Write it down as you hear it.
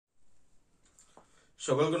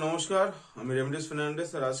সকলকে নমস্কার, আমি রেমেডিওস ফার্নান্ডেস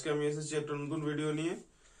আর আজকে আমি এসেছি একটা নতুন ভিডিও নিয়ে।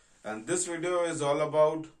 and this video is all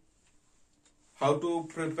about how to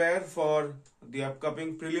prepare for the upcoming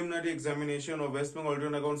preliminary examination of West Bengal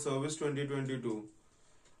Alternate Account Service 2022.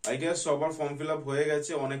 I guess সবার ফর্ম ফিল আপ হয়ে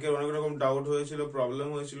গেছে, অনেকের অনেক রকম ডাউট হয়েছিল, প্রবলেম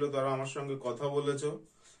হয়েছিল, তারা আমার সঙ্গে কথা বলেছো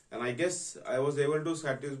and I guess I was able to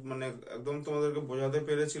মানে একদম তোমাদেরকে বোঝাতে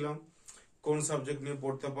পেরেছিলাম কোন সাবজেক্ট নিয়ে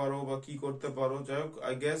পড়তে পারো বা কি করতে পারো। যাই হোক,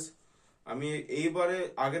 I guess আমি এইবারে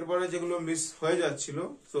আগের বারে যেগুলো মিস হয়ে যাচ্ছিল,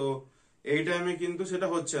 তো এই টাইমে কিন্তু সেটা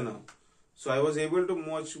হচ্ছে না। So I was able to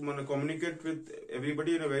মানে communicate with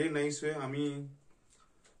everybody in a very nice way. আমি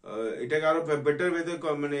এটাকে আরো বেটার ওয়েতে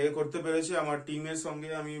মানে করতে পেরেছি, আমার টিমের সঙ্গে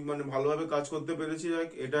আমি মানে ভালোভাবে কাজ করতে পেরেছি।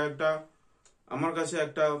 এটা একটা আমার কাছে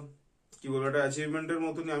একটা কি বলবো, একটা অ্যাচিভমেন্টের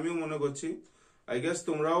মতনই আমিও মনে করছি। আই গেস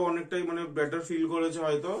তোমরাও অনেকটাই মানে বেটার ফিল করেছো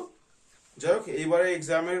হয়তো। যাই হোক, এইবারে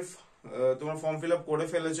এক্সামের তোমার ফর্ম ফিল আপ করে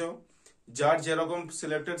ফেলেছো, যার যেরকম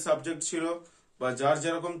সিলেক্টেড সাবজেক্ট ছিল বা যার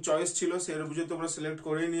যেরকম চয়েস ছিল সেরকম বুঝে তোমরা সিলেক্ট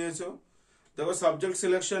করে নিয়েছো। দেখো, সাবজেক্ট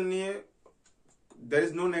সিলেকশন নিয়ে there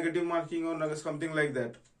is no negative marking or something like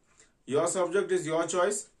that. Your subject is your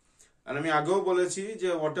choice, and আমি আগেও বলেছি যে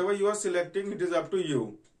whatever you are selecting, it is up to you.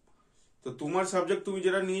 তো তোমার সাবজেক্ট তুমি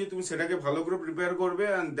যেটা নিয়ে তুমি সেটাকে ভালো করে প্রিপেয়ার করবে,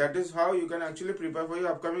 and that is how you can actually prepare for your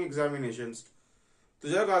upcoming examinations. তো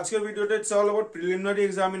যাই হোক, আজকের ভিডিওটা it's all about preliminary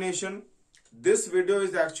examination. This video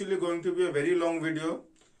is actually going to be a very long video,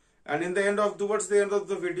 and in the end of towards the end of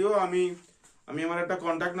the video আমি আমার একটা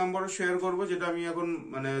contact নাম্বারও share করব, যেটা আমি এখন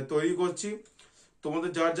মানে তৈরি করছি। তোমাদের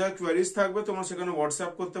যার যা কোয়ারিজ থাকবে তোমরা সেখানে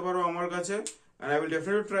হোয়াটসঅ্যাপ করতে পারো আমার কাছে, and I will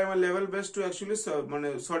definitely try my level best to actually মানে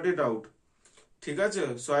sort it out. ঠিক আছে?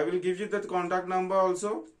 So I will give you that contact number also.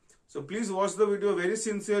 So please watch the video very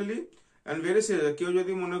sincerely and very serious. কেউ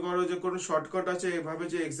যদি মনে করো যে কোনো shortcut আছে এভাবে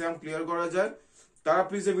যে এক্সাম ক্লিয়ার করা যায়, তারা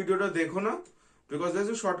প্লিজ এই ভিডিওটা দেখো না, because there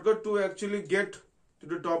is a shortcut to actually get to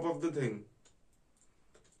the top of the thing.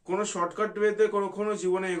 কোনো শর্টকাট ওয়েতে কোনো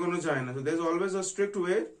জীবনে এগোনো যায় না। So there is always a strict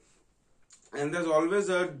way and there is always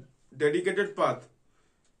a dedicated path.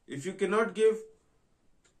 If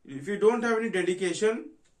you don't have any dedication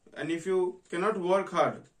and if you cannot work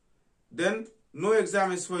hard, then no exam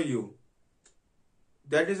is for you.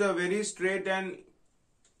 That is a very straight and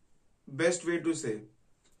best way to say.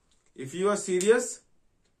 If you are serious,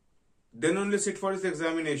 then only sit for this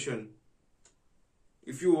examination.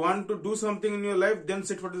 If you want to do something in your life, then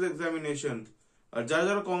sit for this examination. আর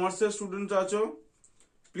যারা কমার্সের students আছো,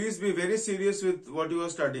 please be very serious with what you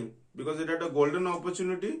are studying, because এটা একটা golden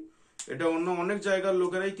opportunity. এটা অন্য অনেক জায়গার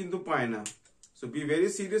লোকেরাই কিন্তু পায় না। So be very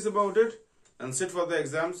serious about it and sit for the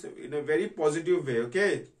exams in a very positive way,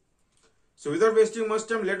 okay? So without wasting much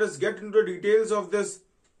time, let us get into the details of this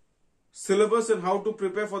syllabus and how to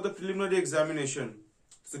prepare for the preliminary examination.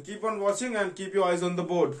 So keep on watching and keep your eyes on the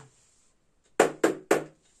board.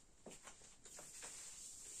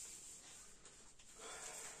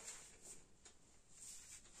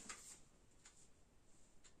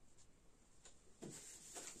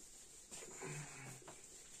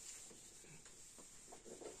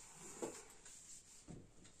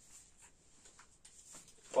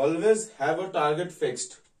 Always have a target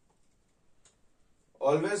fixed.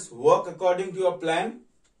 Always work according to your plan,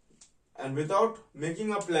 and without making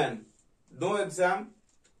a plan, no exam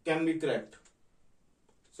can be cracked.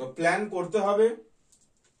 So plan করতে হবে,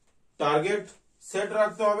 target set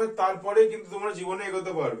রাখতে হবে, তারপরে কিন্তু তোমরা জীবনে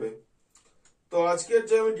এগোতে পারবে। তো আজকের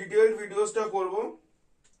যে আমি ডিটেইলড ভিডিওসটা করব,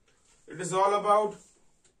 it is all about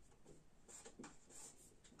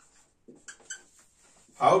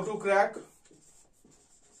how to crack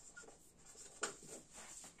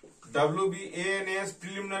WBA&AS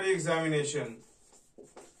preliminary examination.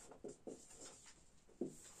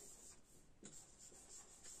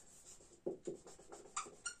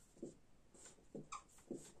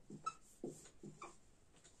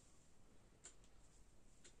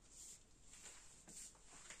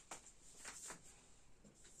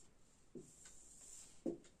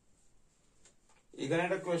 এখানে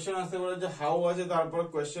একটা কোয়েশ্চেন আসতে পারে যে হাউ আছে, তারপর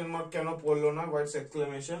কোয়েশ্চেন মার্ক কেন পড়লো না, বা it's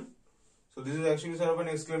exclamation. So this is actually sort of an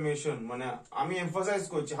exclamation. মানে আমি emphasize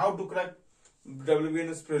করছি how to crack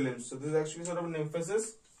WBA&AS prelims. So this is actually sort of an emphasis.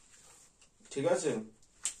 ঠিক আছে?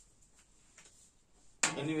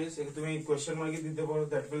 Anyways, if তুমি question mark দিতে পারো,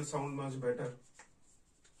 that will sound much better.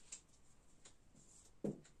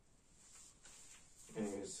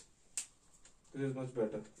 Anyways, this is much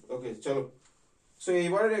better. Okay, chalo. So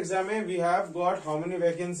এবারের exam we have got how many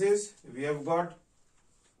vacancies? We have got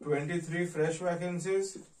 23 fresh vacancies.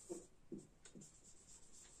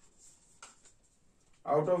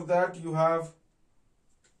 Out of that, you have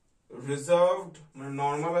reserved,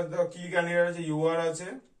 normal as the key candidate আছে, UR আছে,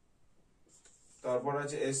 তারপর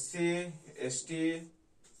আছে SC, ST,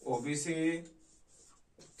 OBC,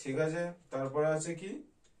 ঠিক আছে। তারপরে আছে কি,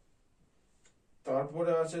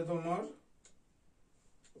 তারপরে আছে তোমার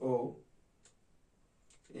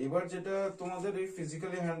এবার যেটা তোমাদের এই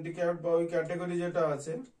ফিজিক্যালি হ্যান্ডিক্যাপড বা ওই ক্যাটাগরি যেটা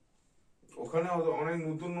আছে, ওখানে অনেক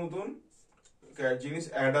নতুন নতুন জিনিস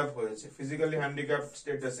অ্যাড আপ হয়েছে ফিজিক্যালি হ্যান্ডিক্যাপড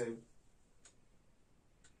স্ট্যাটাসে।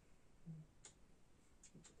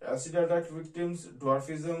 অ্যাসিড অ্যাটাক ভিকটিমস,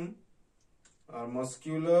 ডোয়ার্ফিজম আর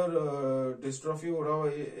মাসকিউলার ডিস্ট্রফি, ওরাও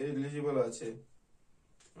এলিজিবল আছে।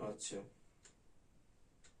 আচ্ছা,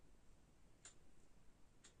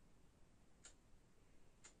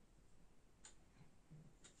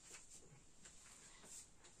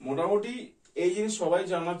 মোটামুটি এই জিনিস সবাই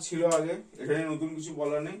জানার ছিল আগে, এখানে নতুন কিছু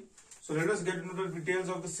বলার নেই। So let us gate into the details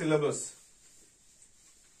of the syllabus.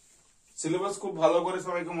 Syllabus খুব ভালো করে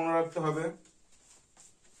সবাইকে মনে রাখতে হবে।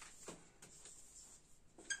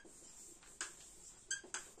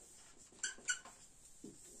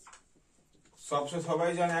 সবাই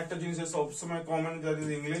জানে একটা জিনিসের সবসময় কমন, দ্যাট ইজ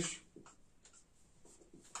ইংলিশ।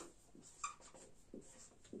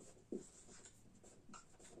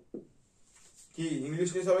 কি ইংলিশ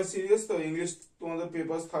নিয়ে সবাই সিরিয়াস তো? ইংলিশ তোমাদের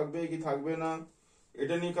পেপার থাকবে কি থাকবে না,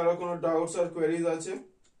 এটা নিয়ে কারো কোনো ডাউটস আর কোয়েরিজ আছে?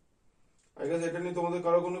 আই গেস এটা নিয়ে তোমাদের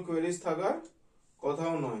কারো কোনো কোয়েরিজ থাকার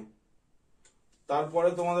কথাও নয়। তারপরে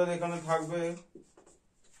তোমাদের এখানে থাকবে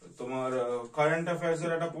তোমার কারেন্ট অ্যাফেয়ার্স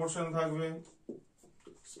এর একটা পোর্শন থাকবে,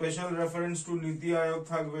 স্পেশাল রেফারেন্স টু নীতি আয়োগ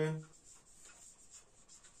থাকবে,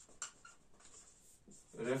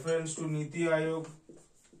 রেফারেন্স টু নীতি আয়োগ,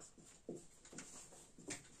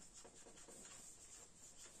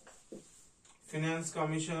 finance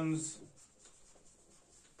commissions,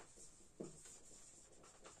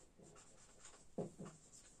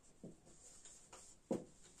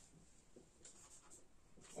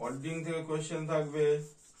 auditing থেকে কোয়েশ্চেন থাকবে,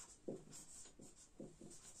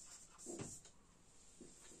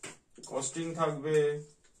 কস্টিং থাকবে,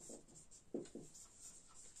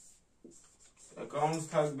 অ্যাকাউন্টস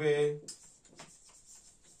থাকবে,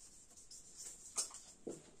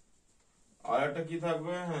 আর একটা কি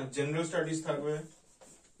থাকবে, হ্যাঁ জেনারেল স্টাডিজ থাকবে,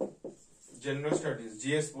 general studies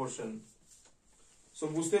GS portion. So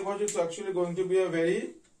বুঝতে পারছো, it's actually going to be a very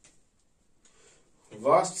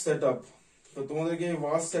vast setup. তো তোমাদেরকে এই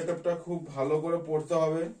ভাস্ট সেটআপটা খুব ভালো করে পড়তে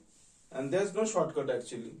হবে, and there is no shortcut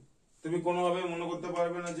actually. তুমি কোনোভাবে মনে করতে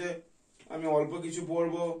পারবে না যে আমি অল্প কিছু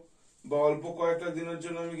পড়বো বা অল্প কয়েকটা দিনের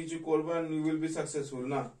জন্য আমি কিছু করবো and you will be successful.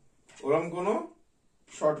 না, ওরকম কোনো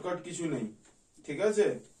শর্টকাট কিছু নেই, ঠিক আছে?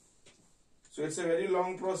 So it's a very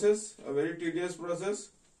long process, a very tedious process.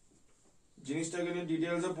 জিনিসটাকে নিয়ে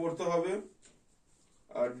ডিটেইলসে পড়তে হবে,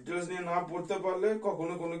 আর ডিটেইলস নিয়ে না পড়তে পারলে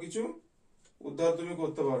কখনো কোনো কিছু উদ্ধার তুমি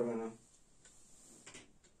করতে পারবে না।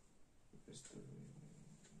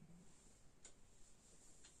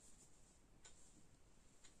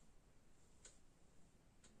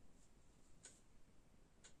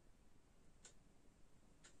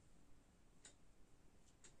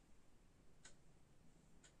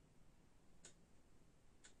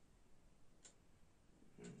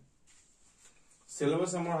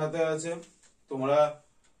 সিলেবাস আমার হাতে আছে, তোমরা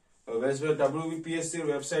WBPSC এর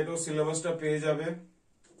ওয়েবসাইটেও সিলেবাসটা পেয়ে যাবে।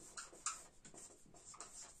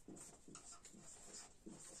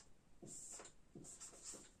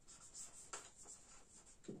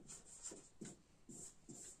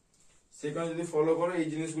 সেখানে যদি ফলো করো এই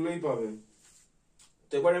জিনিসগুলোই পাবে।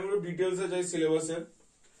 তো এবার আমি একটু ডিটেইলসে যাই সিলেবাসের,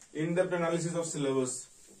 in depth analysis of syllabus.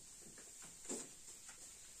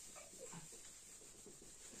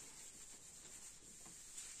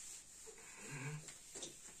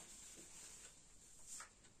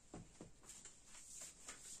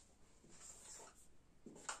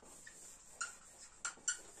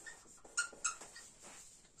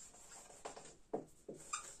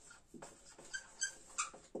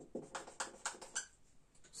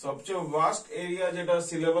 সবচেয়ে ভাস্ট এরিয়া যেটা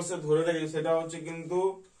সিলেবাসে ধরে রেখেছে সেটা হচ্ছে কিন্তু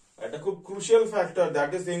একটা খুব crucial factor,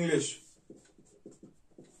 that is English.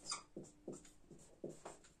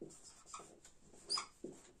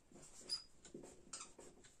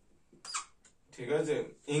 ঠিক আছে,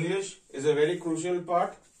 English is a very crucial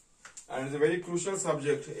part and is a very crucial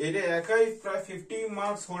subject. এটা একাই প্রায় 50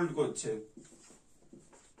 মার্কস হোল্ড করছে।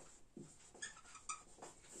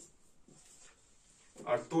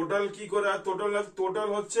 আর টোটাল কি করে, টোটাল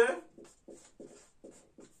হচ্ছে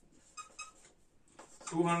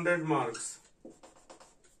 200 marks.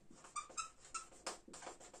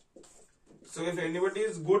 So if anybody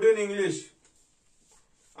is good in English,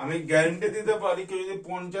 আমি গ্যারান্টি দিতে পারি কেউ যদি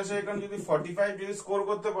 50 এখানে যদি 45 যদি স্কোর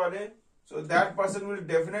করতে পারে, so that person will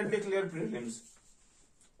definitely clear prelims.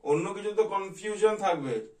 অন্য কিছু তো কনফিউশন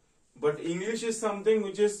থাকবে but English is something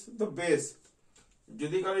which is the base.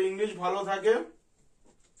 যদি কারো ইংলিশ ভালো থাকে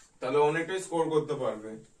তাহলে অনেকটাই স্কোর করতে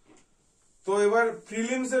পারবে। তো এবার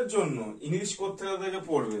প্রিলিমস এর জন্য ইংলিশ কোথা থেকে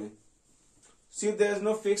পড়বে? See, there is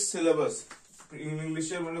no fixed syllabus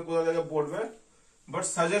ইংলিশে মানে কোথা থেকে পড়বে, বাট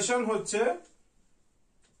সাজেশন হচ্ছে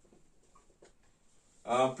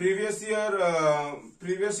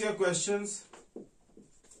previous year questions,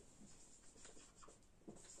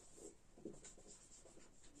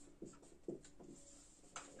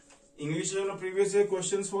 ইংলিশের জন্য প্রিভিয়াস ইয়ার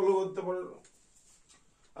কোয়েশ্চেন্স ফলো করতে পারো।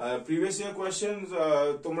 প্রিভিয়াস ইয়ার কোয়েশ্চেন্স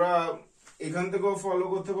তোমরা এখান থেকেও ফলো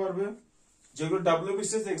করতে পারবে। যেগুলো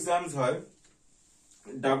WBCS এক্সামস হয়,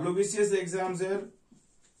 WBCS এক্সামস এর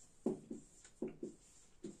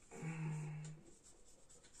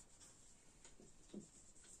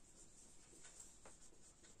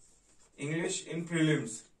ইংলিশ ইন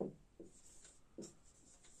প্রিলিমস।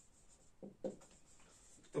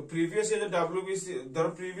 তো প্রিভিয়াস ইয়ার WBC ধরো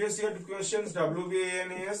previous year questions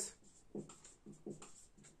WBA&AS,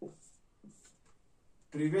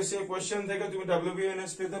 previous year question থেকে তুমি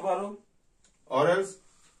WBA&AS পেতে পারো, অর এলস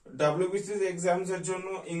WBCS এক্সামস এর জন্য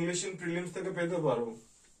ইংলিশ ইন প্রিলিমস থেকে পেতে পারো।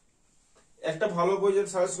 একটা ভালো বই যে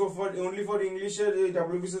সার্চ করো ফর অনলি ফর ইংলিশের এই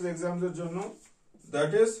WBCS এক্সামস এর জন্য,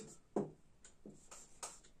 দ্যাট ইজ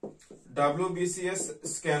WBCS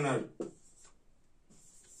স্ক্যানার।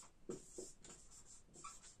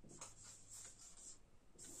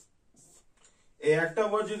 এই একটা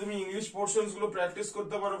বার যদি তুমি ইংলিশ পোর্শনস গুলো প্র্যাকটিস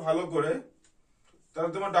করতে পারো ভালো করে,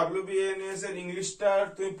 তাহলে তোমার WBA&AS এর ইংলিশটা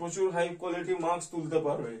তুমি প্রচুর হাই কোয়ালিটি মার্কস তুলতে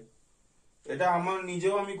পারবে। এটা আমার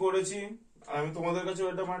নিজেও আমি করেছি, আমি তোমাদের কাছে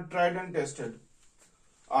এটা আমার ট্রাইড এন্ড টেস্টেড।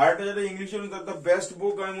 আর একটা যেটা ইংলিশের দ্য বেস্ট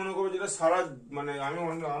বুক আমি মনে করবো, যেটা সারা মানে আমি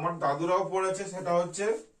আমার দাদুরাও পড়েছে, সেটা হচ্ছে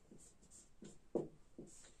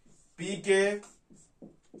PKD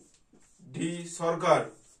Sarkar.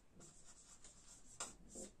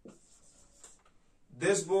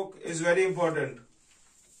 This book is very important.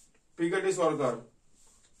 PKD সরকার।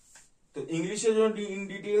 তো ইংলিশের জন্য ইন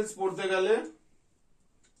ডিটেইলস পড়তে গেলে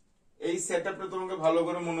এই সেটআপটা তোমাকে ভালো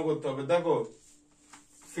করে মনে করতে হবে। দেখো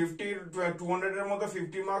 200 এর মতো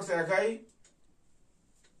 50 মার্কস একাই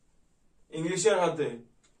ইংলিশের হাতে।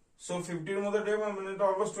 সো 50 এর মধ্যে মানে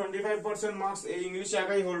অলমোস্ট 25% মার্কস এই ইংলিশ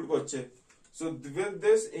একাই হোল্ড করছে। So with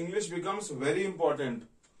this English becomes very important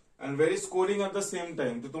and very scoring at the same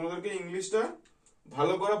time. তো তোমাদেরকে ইংলিশটা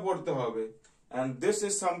ভালো করে পড়তে হবে, and this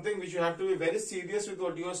is something which you have to be very serious with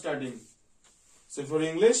what you are studying. So for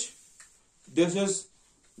English, this is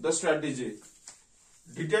the strategy.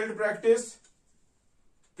 Detailed practice,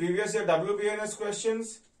 previous year WBA&AS questions,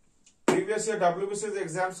 previous year WBCS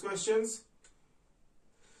exams questions,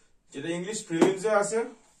 যেটা English prelims এ আছে।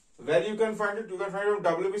 Where you can find it? You can find it from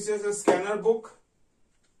WBCS scanner book,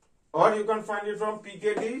 or you can find it from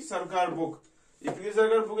PKD Sarkar book. PKD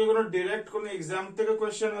সরকার বুকে কোনো direct কোনো exam থেকে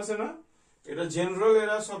question আসে না, এটা general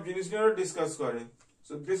এরা সব জিনিস নিয়ে ডিসকাস করে।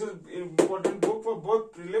 So this is important book for both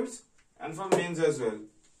prelims and for means as well.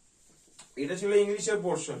 এটা ছিল ইংলিশের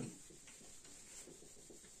পোর্শন।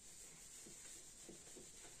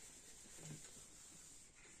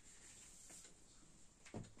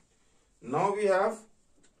 নাও উই হ্যাভ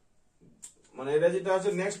মানে এটা যেটা আছে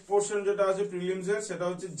নেক্সট পোর্শন যেটা আছে প্রিলিমস এর, সেটা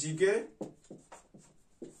হচ্ছে GK.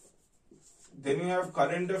 Then you have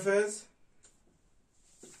current affairs,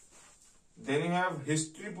 then you have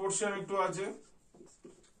history portion একটু আছে,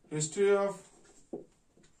 history of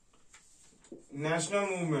national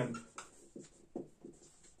movement,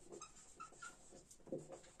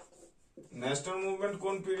 national movement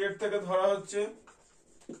কোন পিরিয়ড থেকে ধরা হচ্ছে।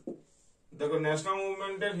 দেখো ন্যাশনাল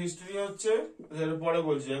মুভমেন্টের হিস্ট্রি হচ্ছে, পরে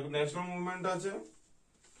বলছি। ন্যাশনাল মুভমেন্ট আছে,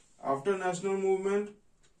 after national movement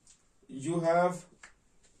you have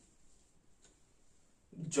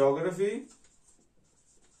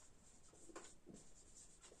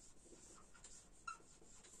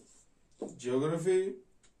geography,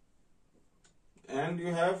 and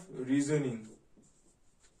you have reasoning.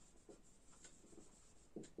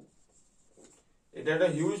 এটা একটা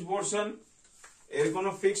হিউজ পোর্শন, এর কোনো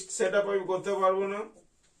ফিক্সড সেটআপ আমি করতে পারবো না,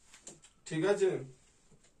 ঠিক আছে।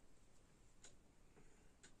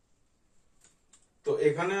 তো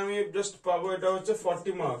এখানে আমি জাস্ট পাবো এটা হচ্ছে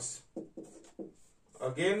 40 marks.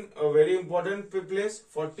 Again, a very important place,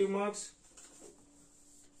 40 marks.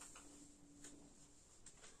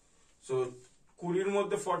 So, 20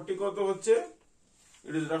 মধ্যে 40 কত হচ্ছে?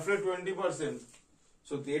 It is roughly 20%.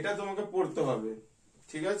 So, এটা তোমাকে পড়তে হবে,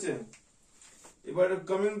 ঠিক আছে। এবার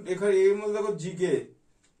কামিং এখানে এর মধ্যে দেখো GK.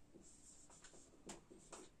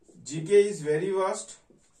 GK is very vast.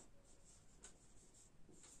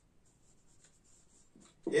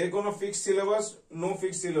 এর কোনো fix syllabus, no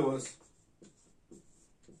fix syllabus.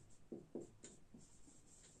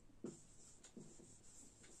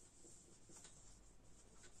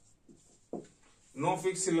 No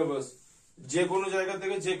fix syllabus, যে কোনো জায়গা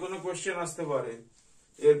থেকে যে কোনো কোশ্চেন আসতে পারে।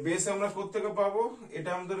 এর বেস আমরা কোত্থেকে পাবো? এটা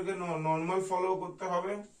আমাদেরকে নর্মাল ফলো করতে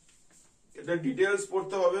হবে, এটা ডিটেলস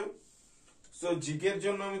পড়তে হবে। সো জিকে এর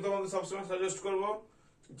জন্য আমি তোমাদের সবসময় সাজেস্ট করব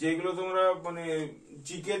যেগুলো তোমরা মানে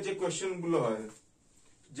জিকে যে কোশ্চেন গুলো হয়,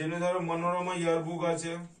 যেমনি ধরো মনোরমা ইয়ারবুক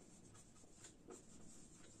আছে,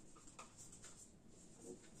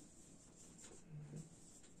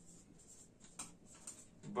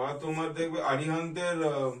 বা তোমার দেখবে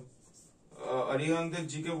আরিহান্তের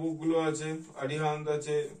জিকে বুক গুলো আছে, আরিহান্ত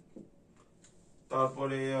আছে,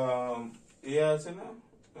 তারপরে এ আছে না,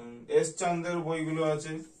 এস চান্দের বইগুলো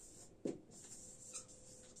আছে।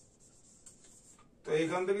 তো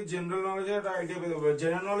এখান থেকে জেনারেল নলেজের একটা আইডিয়া পেতে পারবে।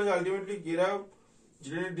 জেনারেল নলেজ আলটিমেটলি এরা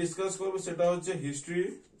যেটা ডিসকাস করবে সেটা হচ্ছে হিস্ট্রি,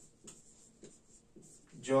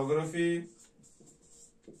 জিওগ্রাফি,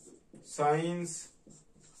 সায়েন্স,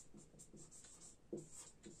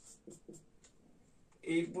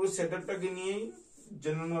 এই পুরো সেটআপটাকে নিয়েই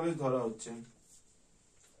জেনারেল নলেজ ধরা হচ্ছে।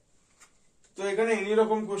 তো এখানে এনি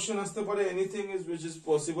রকম কোশ্চেন আসতে পারে, anything is which is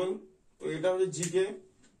possible. তো এটা হচ্ছে জিকে,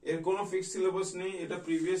 এর কোনো ফিক্স সিলেবাস নেই, এটা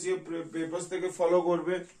প্রিভিয়াস ইয়ার পেপারস থেকে ফলো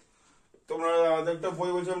করবে। তোমরা একটা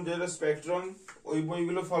বই বলছিলাম যেটা স্পেকট্রাম, ওই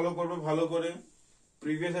বইগুলো ফলো করবে ভালো করে,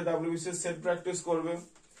 প্রিভিয়াস ডাব্লিউবিসিএস সেট প্র্যাকটিস করবে।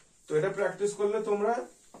 তো এটা প্র্যাকটিস করলে তোমরা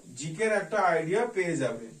জিকে এর একটা আইডিয়া পেয়ে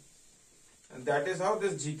যাবে। That is how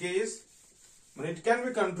this GK is, মানে ইট ক্যান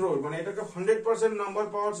বি কন্ট্রোল, মানে এটাকে 100% নাম্বার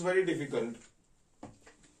পাওয়া ইজ ভেরি ডিফিকাল্ট।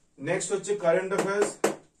 নেক্সট হচ্ছে current affairs.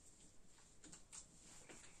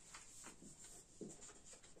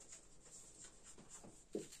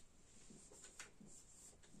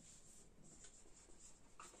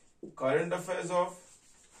 Current affairs of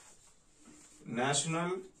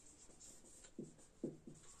national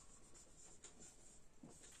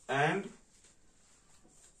and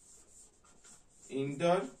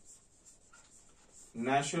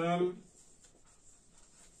international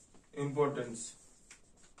importance।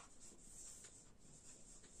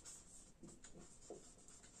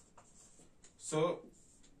 So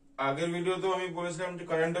আগের ভিডিওতে আমি বলেছিলাম যে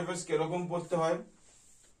কারেন্ট অ্যাফেয়ার্স কিরকম পড়তে হয়।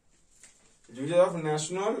 Of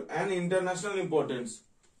national and international importance,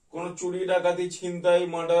 কোন চুরি ডাকাতি ছিনতাই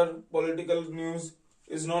murder political news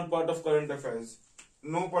is not part of current affairs,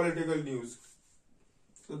 no political news.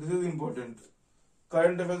 So this is important.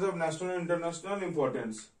 Current affairs of national and international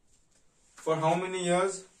importance for how many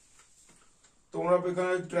years, তোমরা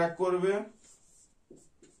এখানে track করবে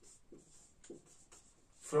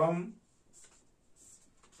from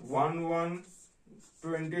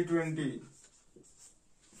 1/1/2020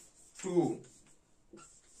 to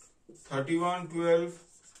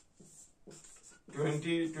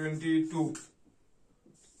 31/12/2022,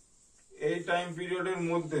 এই time পিরিয়ডের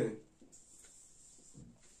মধ্যে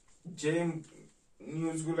যে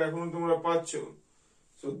নিউজগুলো এখনো তোমরা পাচ্ছ,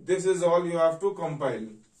 so this is all you have to compile.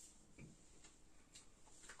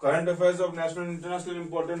 Current affairs of national international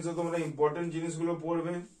importance এ তোমরা ইম্পর্টেন্ট জিনিসগুলো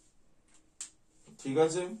পড়বে, ঠিক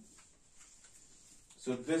আছে?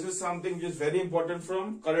 So this is something which is very important from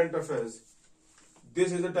current affairs. This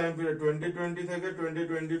is the time period 2020 থেকে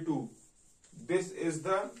 2022. This is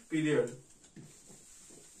the period.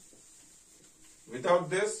 Without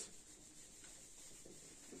this,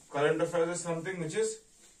 current affairs is something which is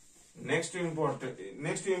next to important,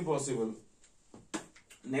 next to impossible.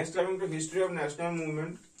 Next, coming to history of national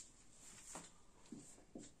movement.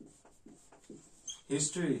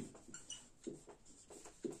 History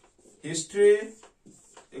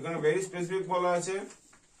এখানে very specific বলা আছে,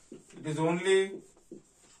 it is only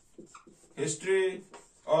history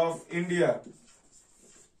of India.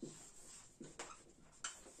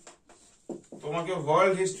 তোমাকে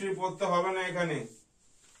world history পড়তে হবে না এখানে,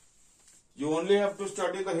 you only have to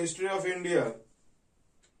study the history of India.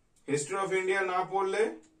 History of India না পড়লে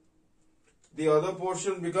the other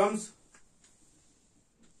portion becomes,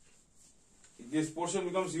 this portion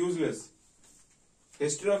becomes useless.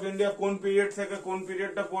 History of India কোন period থেকে কোন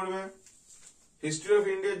পিরিয়ডটা পড়বে, হিস্ট্রি অফ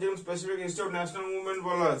ইন্ডিয়া যেমন specific history of national movement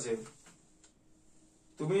বলা আছে,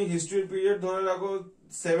 তুমি হিস্ট্রির পিরিয়ড ধরে রাখো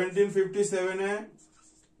 1757 এ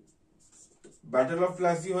ব্যাটল অফ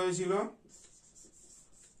প্লাসি হয়েছিল,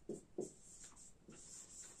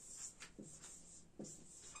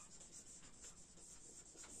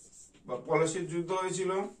 বা পলাশির যুদ্ধ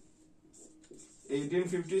হয়েছিল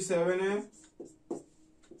 1857 এ,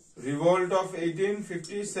 रिवोल्ट ऑफ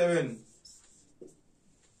 1857,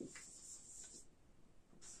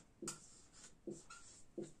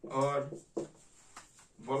 और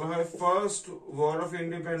বলা হয় ফার্স্ট ওয়ার অফ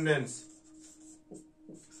ইন্ডিপেন্ডেন্স।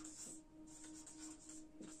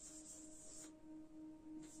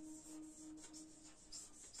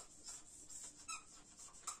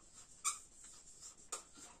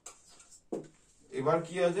 এবার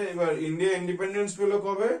কি আছে, এবার ইন্ডিয়া ইন্ডিপেন্ডেন্স পেল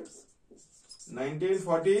কবে?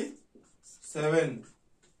 1947।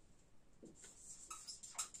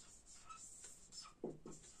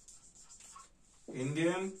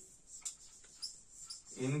 Indian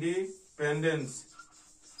independence.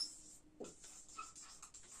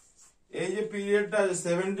 এই যে পিরিয়ডটা আছে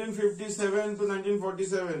 1757 to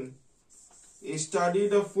 1947, study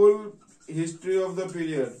the full history of the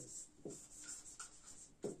period.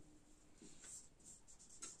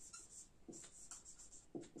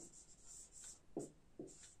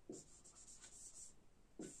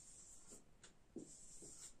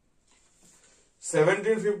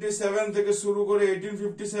 Seventeen fifty seven থেকে শুরু করে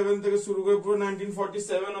 1857 থেকে শুরু করে পুরো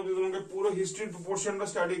 1947 অবধি তোমাকে পুরো হিস্ট্রির পোর্শনটা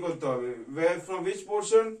স্টাডি করতে হবে। where from which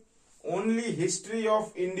portion? only history of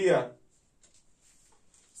India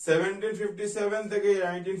 1757 থেকে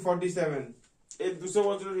 1947, এই 200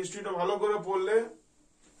 বছরের হিস্ট্রিটা ভালো করে পড়লে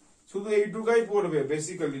শুধু এইটুকাই পড়বে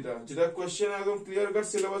বেসিক্যালিটা, যেটা কোশ্চেন একদম ক্লিয়ার কাট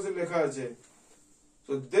সিলেবাসে লেখা আছে।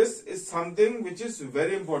 So this is something which is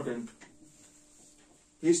very important.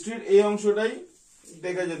 হিস্ট্রির এই অংশটাই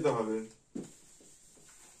দেখে যেতে হবে।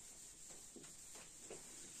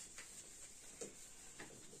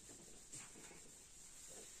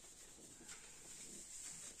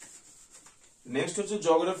 নেক্সট হচ্ছে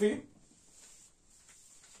জিওগ্রাফি।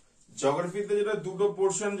 জিওগ্রাফিতে যেটা দুটো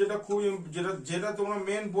পোর্শন, যেটা খুব যেটা তোমরা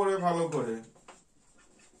মেন পড়বে ভালো করে,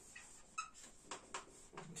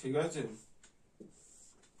 ঠিক আছে?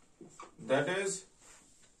 That is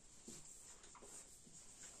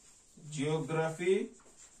geography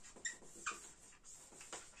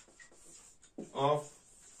of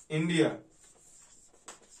India,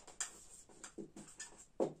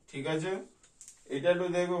 ঠিক আছে? এটা একটু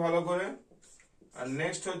দেখবে ভালো করে। আর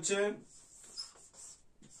নেক্সট হচ্ছে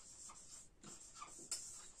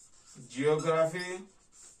geography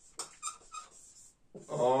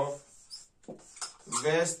of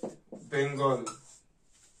West Bengal.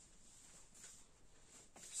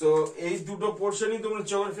 So এই দুটো পোর্শনই তোমরা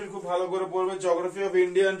জিওগ্রাফি খুব ভালো করে পড়বে, geography of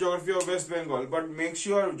India and geography of West Bengal. But make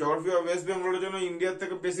sure geography of West বেঙ্গলের জন্য ইন্ডিয়ার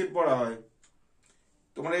থেকে বেশি পড়া হয়।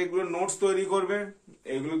 তোমরা এইগুলো নোটস তৈরি করবে,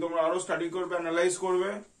 এইগুলো তোমরা আরো স্টাডি করবে, অ্যানালাইজ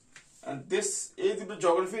করবে। and this এই দুটো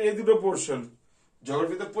জিওগ্রাফি, এই দুটো পোর্শন,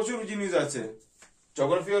 জিওগ্রাফিতে প্রচুর জিনিস আছে।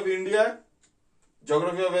 Geography of India,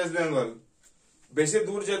 geography of West Bengal, বেশি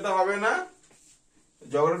দূর যেতে হবে না।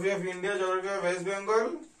 Geography of India, geography of West Bengal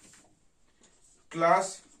class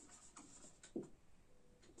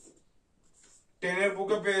 10 এর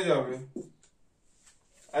বুকে পেয়ে যাবে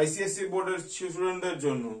আইসিএসসি বোর্ডের স্টুডেন্টদের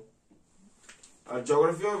জন্য। আর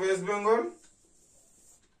জিওগ্রাফি অফ ওয়েস্ট বেঙ্গল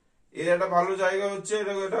এর একটা ভালো জায়গা হচ্ছে,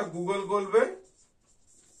 এটা গুগল করবে,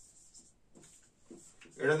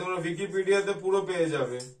 এটা তোমরা উইকিপিডিয়াতে পুরো পেয়ে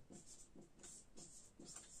যাবে।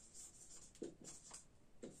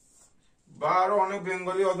 বা আরো অনেক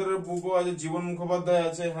বেঙ্গলি অথরের বুকও আছে, জীবন মুখোপাধ্যায়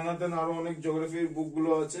আছে, হানাতেন আরো অনেক জিওগ্রাফির বুক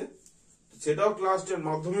গুলো আছে, সেটাও ক্লাস 10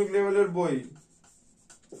 মাধ্যমিক লেভেলের বই।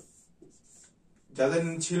 যাদের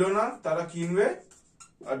ছিল না তারা কিনবে,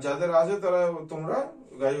 আর যাদের আছে তারা তোমরা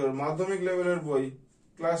মাধ্যমিক লেভেলের বই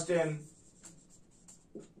class 10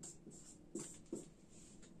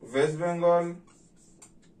 West Bengal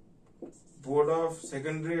board of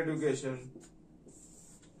secondary education,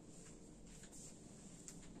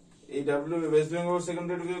 এই ওয়েস্ট বেঙ্গল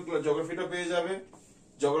সেকেন্ডারি এডুকেশন জিওগ্রাফিটা পেয়ে যাবে।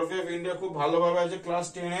 জিওগ্রাফি অফ ইন্ডিয়া খুব ভালোভাবে আছে ক্লাস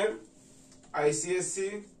 10 এর আইসিএসসি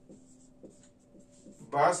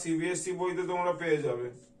বা সিবিএসসি বইতে তোমরা পেয়ে যাবে।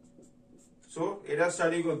 সো এটা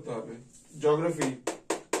স্টাডি করতে হবে। Geography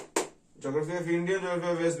of India, geography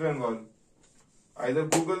of West Bengal either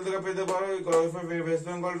Google থেকে পেতে পারো, geography of West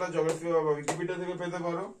বেঙ্গলটা geography of Wikipedia থেকে পেতে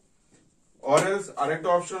পারো, অর এলস আরেকটা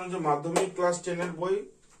অপশন হচ্ছে মাধ্যমিক ক্লাস 10 এর বই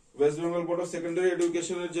West Bengal board of secondary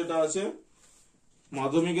এডুকেশনের যেটা আছে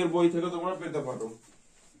মাধ্যমিকের বই থেকে তোমরা পেতে পারো।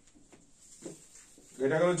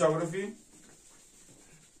 এটা গেল জিওগ্রাফি।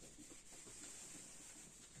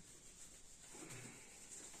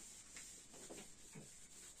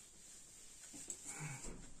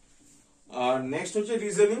 আর নেক্সট হচ্ছে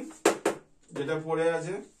রিজনিং, যেটা পড়ে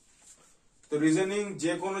আছে। তো রিজনিং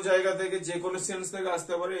যে কোনো জায়গা থেকে, যে কোনো সেন্স থেকে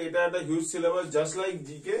আসতে পারে, এটা একটা huge syllabus just like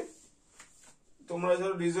GK. তোমরা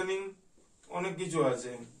ধরো রিজনিং অনেক কিছু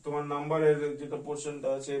আছে, তোমার নাম্বারের যেটা পোর্শনটা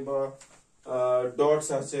আছে, বা ডটস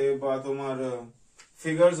আছে, বা তোমার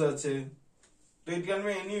ফিগার্স আছে, তো ইট ক্যান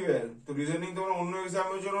বি এনিওয়্যার। তো রিজনিং তোমরা অন্য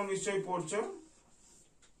এক্সামের জন্য নিশ্চয়ই পড়ছো,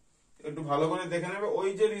 একটু ভালো করে দেখে নেবে। ওই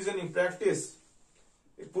যে রিজনিং প্র্যাকটিস,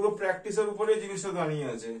 পুরো প্র্যাকটিসের উপরে জিনিসটা দাঁড়িয়ে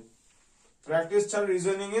আছে। প্র্যাকটিস ছাড়া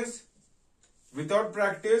reasoning is, without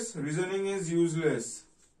practice reasoning is useless.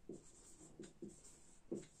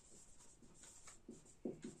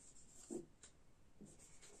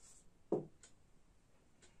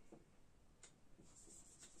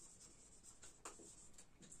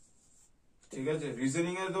 ঠিক আছে,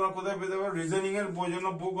 রিজনিং এর তোমরা কোথায় পেতে পারো? রিজনিং এর বই জন্য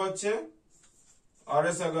বুক হচ্ছে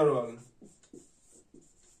RS Agarwal,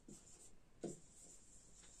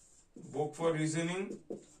 book for reasoning,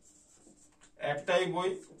 একটাই বই,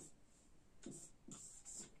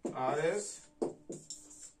 RS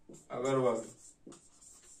আগরওয়াল।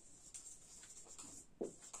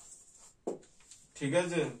 ঠিক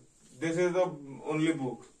আছে, দিস ইজ দ্য অনলি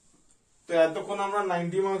বুক। তো এতক্ষণ আমরা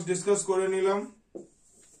 90 মার্কস ডিসকাস করে নিলাম।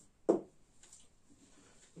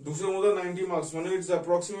 200 মধ্যে 90 মার্কস মানে ইটস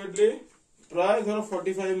অ্যাপ্রক্সিমেটলি প্রায় ধরো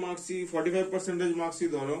 45 মার্কসই, 45% মার্কসই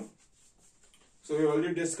ধরো। So we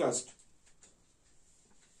already discussed.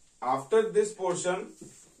 After this portion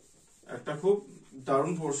একটা খুব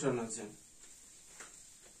দারুণ পোর্শন আছে।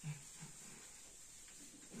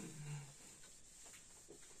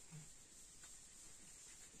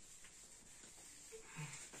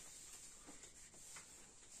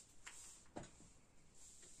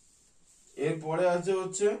 এরপরে আছে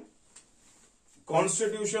হচ্ছে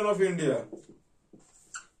কনস্টিটিউশন অফ ইন্ডিয়া।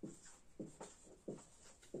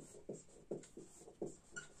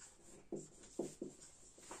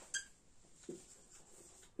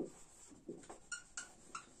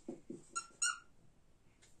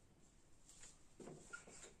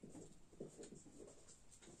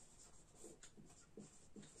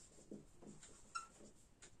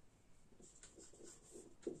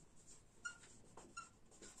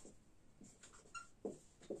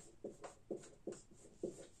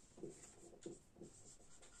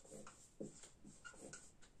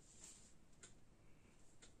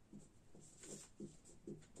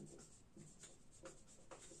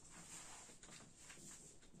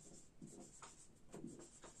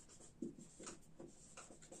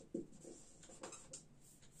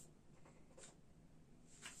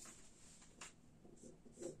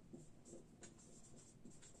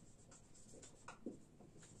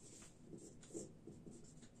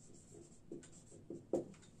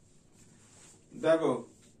 দেখো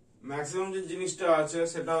ম্যাক্সিমাম যে জিনিসটা আছে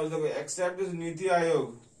সেটা হচ্ছে এক্সাক্ট নীতি আয়োগ।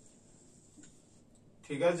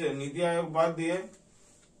 ঠিক আছে, নীতি আয়োগ বাদ দিয়ে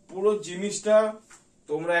পুরো জিনিসটা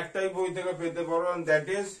তোমরা একটাই বই থেকে পেতে পারো, that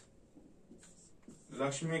is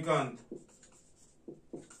Laxmikant.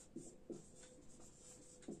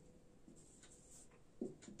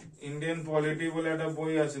 Indian polity বলে একটা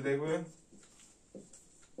বই আছে, দেখবে।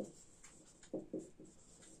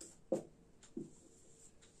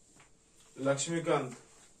 Laxmikant,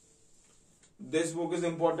 this book is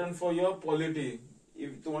important for your polity.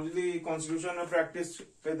 তোমার যদি কনস্টিটিউশনের প্র্যাকটিস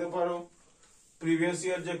পেতে পারো, প্রিভিয়াস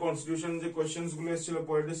ইয়ার যে কনস্টিটিউশন যে কোশ্চেন্স গুলো এসেছিল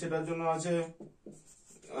পলিটি, সেটার জন্য আছে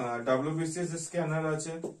WBCS স্ক্যানার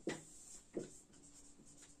আছে।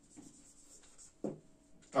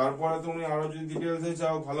 তারপরে তুমি আরো যদি ডিটেলসে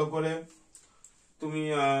চাও ভালো করে, তুমি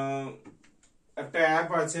একটা অ্যাপ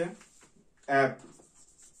আছে, অ্যাপ,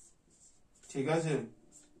 ঠিক আছে,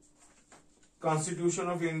 কনস্টিটিউশন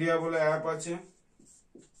অফ ইন্ডিয়া বলে অ্যাপ আছে।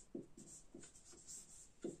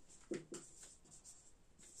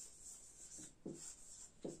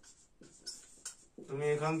 তুমি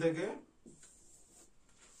এখান থেকে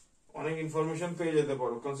অনেক ইনফরমেশন পেয়ে যেতে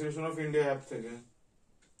পারো কনস্টিটিউশন অফ ইন্ডিয়া অ্যাপ থেকে।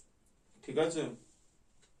 ঠিক আছে,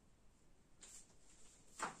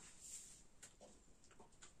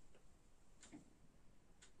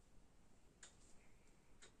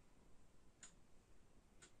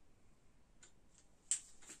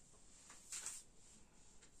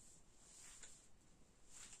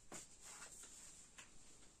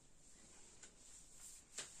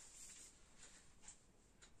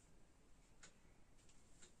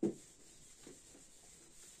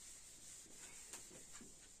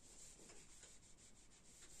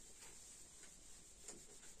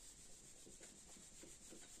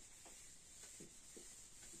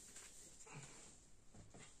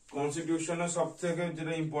 কনস্টিটিউশনের সব থেকে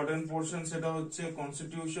যেটা ইম্পর্টেন্ট পোর্শন সেটা হচ্ছে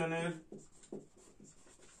কনস্টিটিউশনের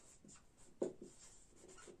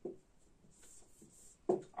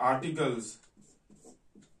আর্টিকেলস।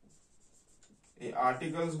 এই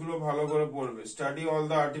আর্টিকেলস গুলো ভালো করে পড়বে, study all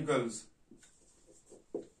the articles.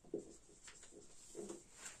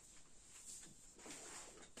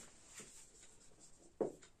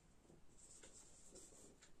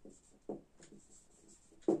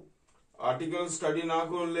 Article study না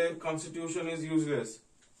করলে কনস্টিটিউশন ইজ ইউজলেস।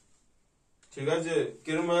 ঠিক আছে,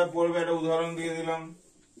 কিরকম ভাবে পড়বে একটা উদাহরণ দিয়ে দিলাম।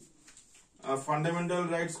 ফান্ডামেন্টাল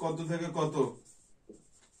রাইটস কত থেকে কত?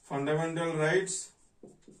 ফান্ডামেন্টাল রাইটস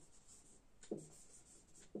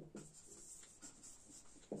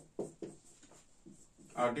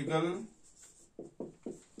আর্টিকেল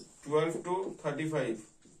 12 to 35,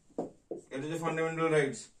 এটা যে ফান্ডামেন্টাল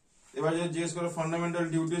রাইটস। এবার যদি জিজ্ঞেস করো ফান্ডামেন্টাল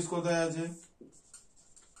ডিউটিস কোথায় আছে,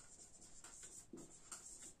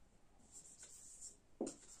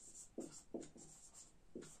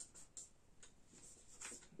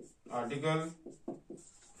 আর্টিকেল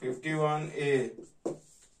 51A,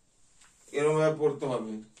 এরকম ভাবে পড়তে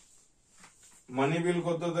হবে। মানি বিল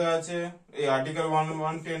কোথাতে আছে, এই আর্টিকেল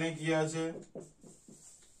 110 এ কি আছে,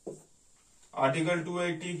 আর্টিকেল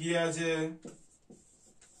 280 কি আছে,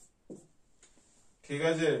 ঠিক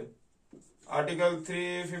আছে, আর্টিকেল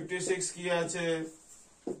 356 কি আছে,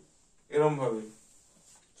 এরকম ভাবে।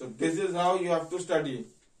 So this is how you have to study.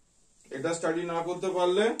 এটা স্টাডি না করতে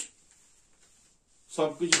পারলে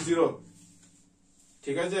সবকিছু জিরো,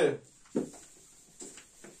 ঠিক আছে।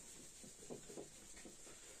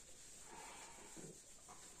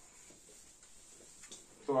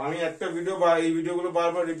 তো আমি একটা ভিডিও বা এই ভিডিওগুলো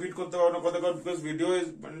বারবার রিপিট করতে পারবো না কতবার, বিকজ ভিডিও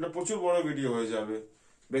মানে প্রচুর বড় ভিডিও হয়ে যাবে।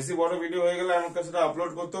 বেশি বড় ভিডিও হয়ে গেলে আমার কাছে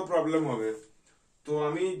আপলোড করতেও প্রবলেম হবে। তো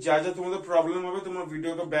আমি যা যা তোমাদের প্রবলেম হবে তোমরা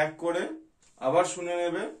ভিডিওকে ব্যাক করে আবার শুনে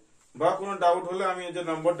নেবে, বা কোনো ডাউট হলে আমি যে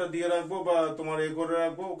নাম্বারটা দিয়ে রাখবো বা তোমার করে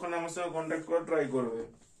রাখবো, ওখানে আমার সঙ্গে কন্ট্যাক্ট করে ট্রাই করবে।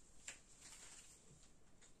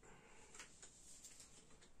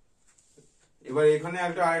 এবার এখানে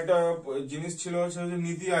আরেকটা জিনিস ছিল, সেটা হচ্ছে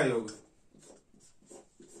নীতি আয়োগ।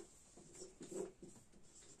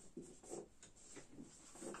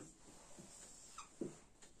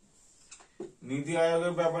 নীতি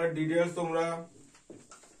আয়োগের ব্যাপারে ডিটেলস তোমরা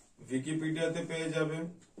উইকিপিডিয়াতে পেয়ে যাবে।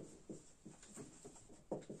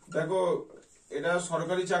 দেখো, এটা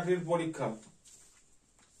সরকারি চাকরির পরীক্ষা,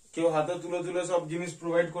 কেউ হাতে তুলে তুলে সব জিনিস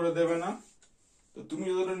প্রোভাইড করে দেবে না। তো তুমি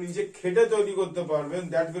যদি নিজে খেটে তৈরি করতে পারবে,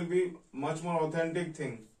 that will be much more authentic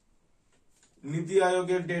thing. নীতি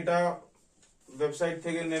আয়োগের ডেটা ওয়েবসাইট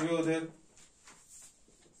থেকে নেবে, ওদের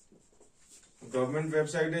গভর্নমেন্ট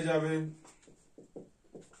ওয়েবসাইটে যাবে,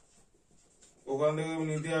 ওখান থেকে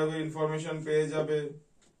নীতি আয়োগের ইনফরমেশন পেয়ে যাবে।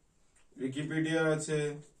 উইকিপিডিয়া আছে,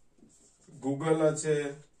 গুগল আছে,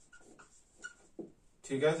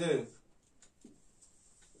 ঠিক আছে।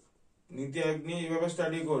 নীতি আয়োগ নিয়ে এইভাবে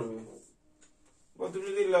স্টাডি করবে, বা তুমি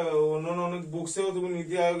যদি অন্য অনেক বুকসেও তুমি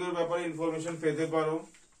নীতি আয়োগের ব্যাপারে ইনফরমেশন পেতে পারো,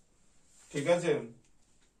 ঠিক আছে।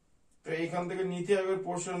 তো এইখান থেকে নীতি আয়োগের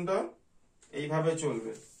পোর্শনটা এইভাবে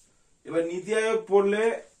চলবে। এবার নীতি আয়োগ পড়লে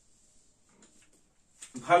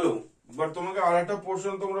ভালো, বাট তোমাকে আর একটা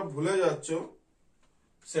পোর্শন তোমরা ভুলে যাচ্ছ,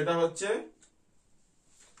 সেটা হচ্ছে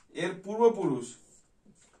এর পূর্বপুরুষ,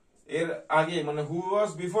 এর আগে, মানে হু ওয়াজ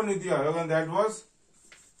বিফোর নীতি আয়োগ, and that was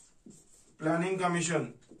planning commission.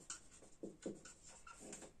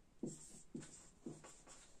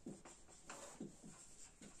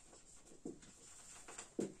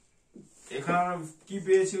 এখানে আমরা কি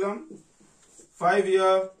পেয়েছিলাম, 5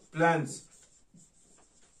 year plans।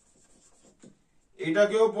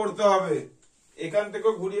 এটাকেও পড়তে হবে, এখান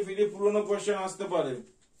থেকেও ঘুরিয়ে ফিরিয়ে পুরনো কোশ্চেন আসতে পারে।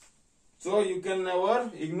 So you can never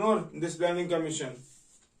ignore this planning commission.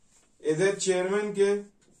 এদের চেয়ারম্যান কে,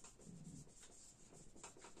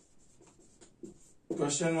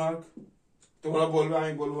 কোশ্চেন মার্ক, তোমরা বলবে,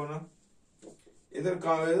 আমি বলবো না। এদের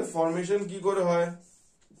ফরমেশন কি করে হয়,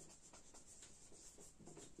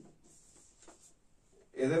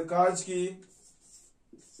 এদের কাজ কি,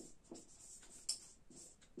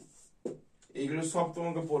 এগুলো সব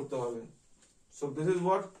তোমাকে পড়তে হবে। So this is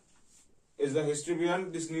what is the history behind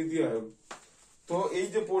this নীতি আয়োগ। তো এই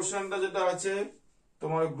যে পোর্শনটা যেটা আছে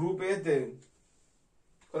তোমার গ্রুপ এ তে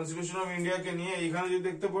কনস্টিটিউশন অফ ইন্ডিয়া কে নিয়ে, এখানে যদি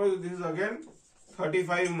দেখতে পারো, দিস ইজ अगेन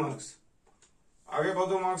 35 মার্কস। আগে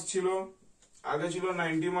কত মার্কস ছিল, আগে ছিল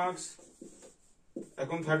 90 মার্কস,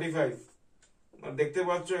 এখন 35। আর দেখতে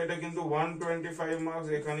পাচ্ছ এটা কিন্তু 125 মার্কস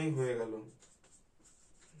এখানেই হয়ে গেল।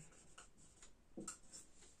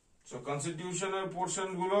 সো কনস্টিটিউশনের পোর্শন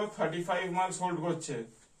গুলো 35 মার্কস হোল্ড করছে।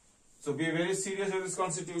 So be very serious with this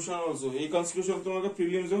constitution also. এই কনস্টিটিউশন তোমাকে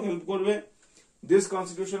প্রিলিমস এও হেল্প করবে। This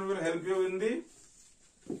constitution will help you in the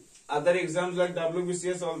other exams like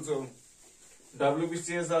WBCS also.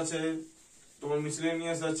 WBCS আছে, তোমার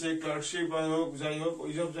মিসলেনিয়াস আছে, ক্লার্কশিপ হোক, যাই হোক,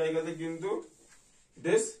 ওইসব জায়গাতে কিন্তু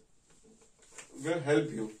দিস will help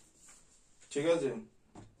you, ঠিক আছে।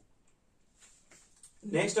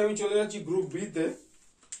 নেক্সট আমি চলে যাচ্ছি গ্রুপ বি তে,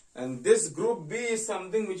 and this group B is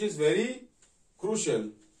something which is very crucial।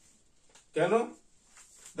 কেন,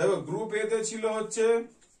 দেখো গ্রুপ এ তে ছিল হচ্ছে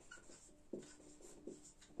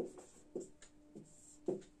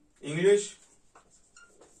ইংলিশ,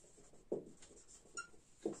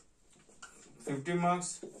 50 মার্কস।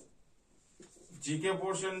 জিকে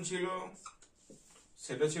পোর্শন ছিল,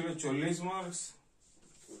 সেটা ছিল 40 মার্কস।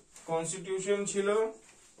 কনস্টিটিউশন ছিল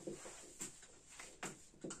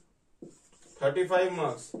 35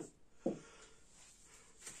 মার্কস।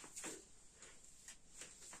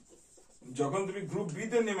 যখন তুমি গ্রুপ বি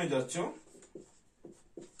তে নেমে যাচ্ছ,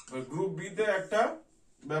 গ্রুপ বি তে একটা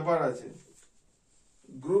ব্যাপার আছে,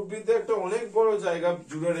 গ্রুপ বি তে একটা অনেক বড় জায়গা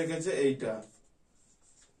জুড়ে রেখেছে এইটা,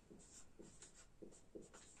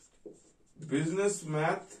 বিজনেস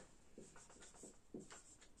ম্যাথ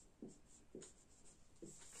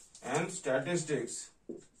and statistics।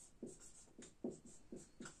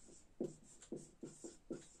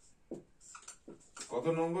 কত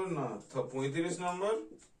নম্বর? না 35 নম্বর।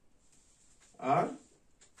 আর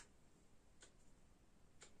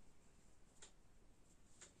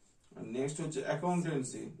নেক্সট হচ্ছে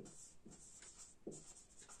অ্যাকাউন্টেন্সি।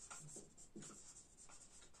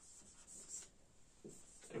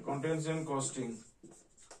 Accountancy and costing.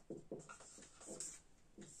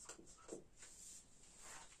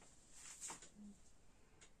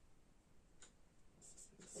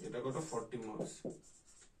 এটা কত? 40 মার্কস।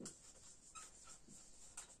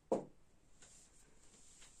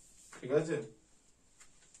 ঠিক আছে,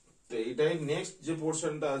 তো এইটাই নেক্সট যে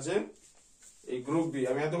পোর্শনটা আছে এই গ্রুপ বি।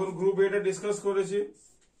 আমি এতক্ষণ গ্রুপ এ টা ডিসকাস করেছি।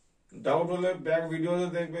 ডাউট হলে ব্যাক ভিডিওতে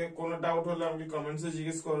দেখবে, কোনো ডাউট হলে আপনি কমেন্টসে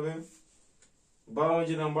জিজ্ঞেস করবে, বা আমি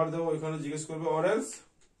যে নাম্বার দেবো ওইখানে জিজ্ঞেস করবে, অর এলস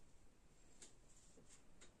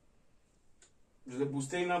যদি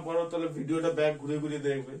বুঝতেই না পারো তাহলে ভিডিওটা ব্যাক ঘুরে ঘুরে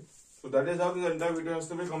দেখবে। So that is how this entire video has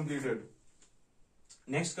to be completed.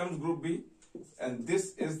 Next comes group B, and this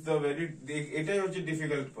is the very, এটাই হচ্ছে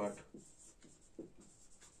difficult part.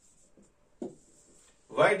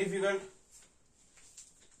 Why difficult?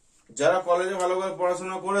 যারা কলেজে ভালো করে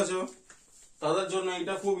পড়াশোনা করেছো তাদের জন্য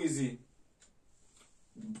এটা খুব ইজি।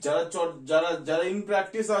 যারা যারা ইন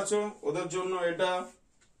প্র্যাকটিস আছো ওদের জন্য এটা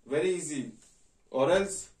ভেরি ইজি। অর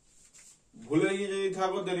এলস ভুলে গিয়ে যদি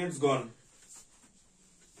থাকো দেন ইটস গন।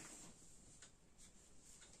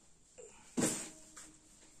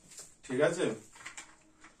 ঠিক আছে,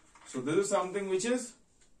 so this is something which is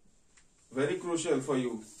very crucial for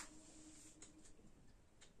you.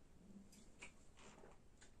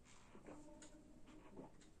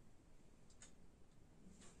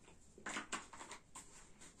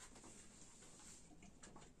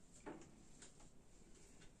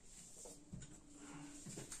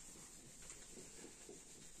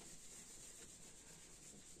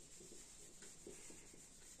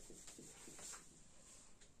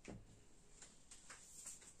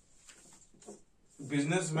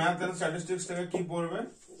 Business math and statistics থেকে কি পড়বে?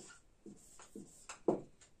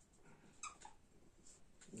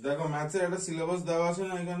 দেখো ম্যাথের একটা সিলেবাস দেওয়া আছে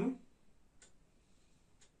না এখানে,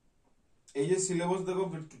 এই যে সিলেবাস দেখো,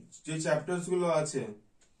 যে চ্যাপ্টার্স গুলো আছে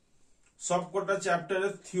সব কটা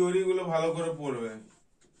চ্যাপ্টারের থিওরি গুলো ভালো করে পড়বে।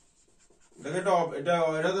 দেখো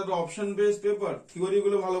এটা তো অপশন বেস পেপার, থিওরি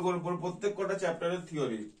গুলো ভালো করে পড়বে, প্রত্যেক কটা চ্যাপ্টারের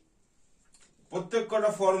থিওরি, প্রত্যেক কটা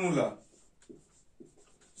ফর্মুলা,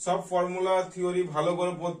 সব ফর্মুলা থিওরি ভালো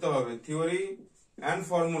করে পড়তে হবে, থিওরি এন্ড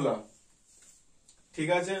ফর্মুলা। ঠিক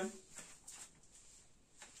আছে,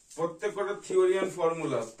 প্রত্যেক কটা থিওরি এন্ড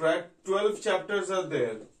ফর্মুলা। প্রায় 12 চ্যাপ্টার্স আর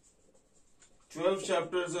দেয়ার, 12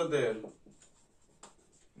 চ্যাপ্টার্স আর দেয়ার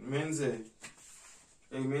মেন্সে,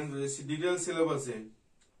 এই মেন্স ডিটেইল সিলেবাসে।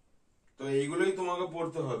 তো এইগুলোই তোমাকে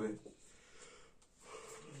পড়তে হবে।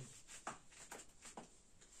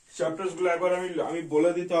 চ্যাপ্টার্স গুলো একবার আমি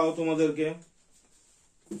বলে দিতে হবে তোমাদেরকে।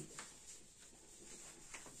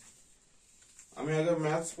 আমি আগে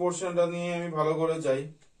ম্যাথস পোর্শনটা নিয়ে আমি ভালো করে যাই।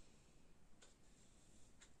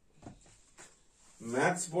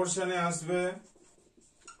 ম্যাথস পোর্শনে আসবে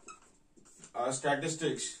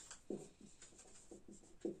স্ট্যাটিস্টিক্স,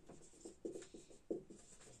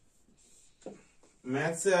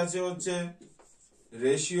 ম্যাথসে আছে হচ্ছে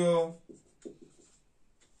রেশিও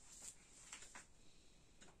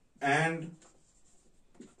এন্ড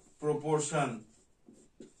প্রপোর্শন।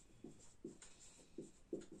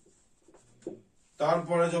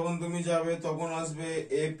 তারপরে যখন তুমি যাবে তখন আসবে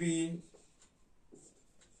এপি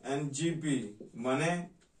এন্ড জিপি, মানে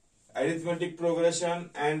arithmetic progression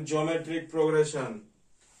and geometric progression.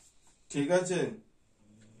 ঠিক আছে,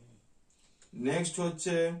 নেক্সট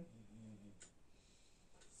হচ্ছে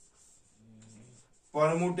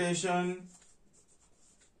পারমুটেশন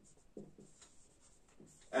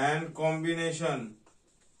এন্ড কম্বিনেশন।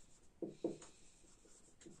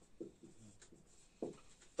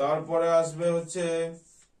 তারপরে আসবে হচ্ছে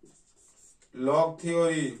log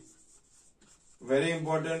theory, very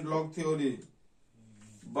important log theory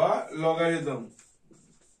বা লগারিদম।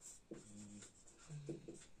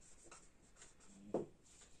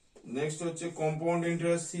 নেক্সট হচ্ছে কম্পাউন্ড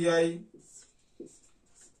ইন্টারেস্ট সিআই,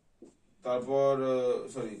 তারপর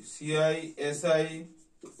সিআই, এসআই,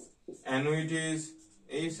 অ্যানুইটিস,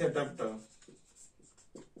 এই সেটআপটা।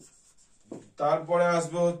 তারপরে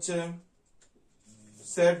আসবে হচ্ছে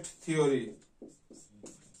সেট থিওরি।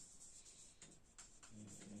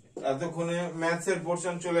 এতক্ষণে ম্যাথস এর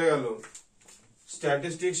পোর্শন চলে গেল।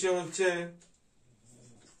 স্ট্যাটিস্টিক্সে হচ্ছে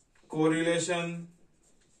কোরিলেশন,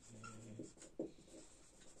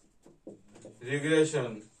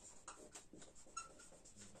 রিগ্রেশন।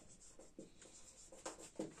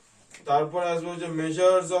 তারপর আসবে হচ্ছে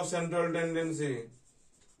measures of central tendency.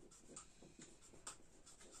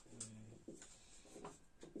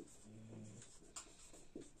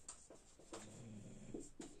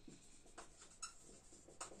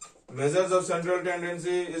 Measures of central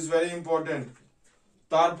tendency is very important.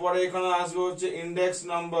 তারপরে এখানে আসবে হচ্ছে index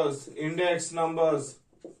numbers, index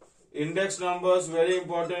numbers very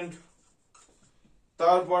important.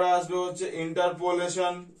 তারপরে আসবে হচ্ছে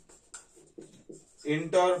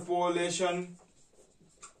ইন্টারপোলেশন,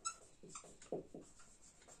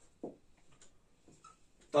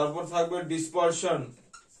 তারপর থাকবে ডিসপারশন।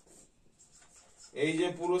 এই যে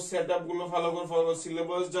পুরো সেটআপ গুলো ভালো করে ফলো,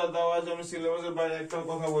 সিলেবাস যা দেওয়া আছে আমি সিলেবাসের বাইরে একটা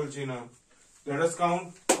কথা বলছি না। Let us count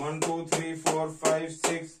 1 2 3 4 5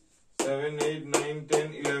 6 7 8 9 10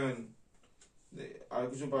 11। আর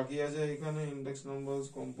কিছু বাকি আছে এখানে, index numbers,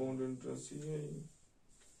 compound interest,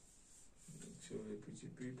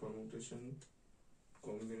 PGP, permutation,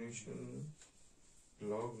 combination,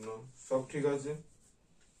 log, না সব ঠিক আছে,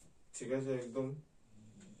 একদম।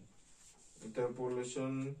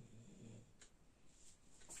 ইন্টারপোলেশন,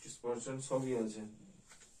 ডিসপারশন সবই আছে।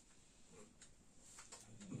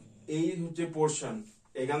 এই হচ্ছে পোর্শন।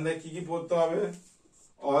 এখান থেকে কি কি পড়তে হবে?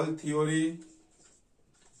 অল থিওরি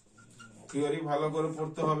ভালো করে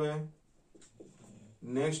পড়তে হবে।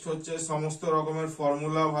 নেক্সট হচ্ছে সমস্ত রকমের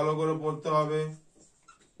ফর্মুলা ভালো করে পড়তে হবে।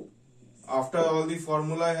 After all the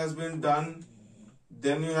formula has been done,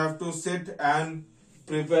 then you have to sit and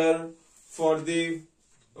prepare for the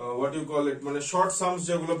what you call it, মানে short sums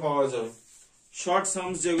যেগুলো পাওয়া যায়,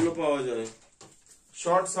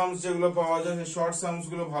 সেই শর্ট সামস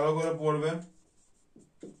গুলো ভালো করে পড়বে।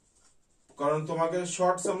 কারণ তোমাকে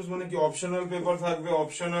শর্ট সামস মানে কি, অপশনাল পেপার থাকবে,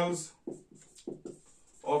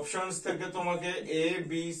 অপশনস থেকে তোমাকে এ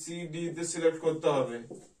বি সি ডি তে সিলেক্ট করতে হবে।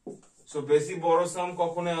 সো বেশি বড় সাম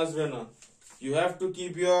কখনো আসবে না। You have to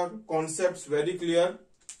keep your concepts very clear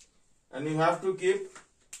and you have to keep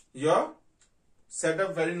your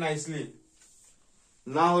setup very nicely.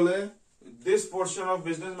 না হলে this portion of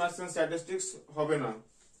business maths and statistics হবে না।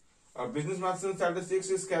 business maths and statistics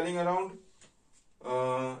is carrying around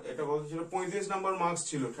এটা কত ছিল, 35 number marks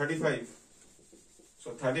ছিল, 35। So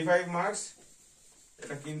 35 marks,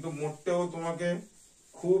 এটা কিন্তু মোটেও তোমাকে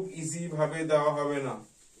খুব ইজি ভাবে দেওয়া হবে না,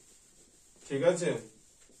 ঠিক আছে।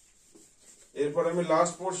 এরপর আমি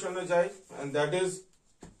লাস্ট পোর্শনে যাই, and that is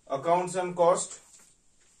accounts and cost।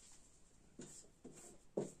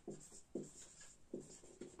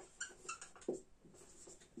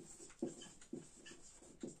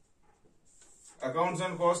 Accounts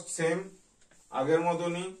and cost same আগের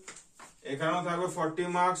মতনই, এখানেও থাকবে 40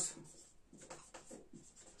 মার্কস,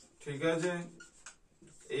 ঠিক আছে।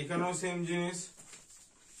 এইখানেও সেম জিনিস,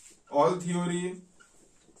 অল থিওরি,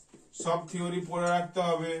 সব থিওরি পড়ে রাখতে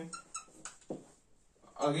হবে।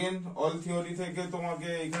 अगेन অল থিওরি থেকে তোমাকে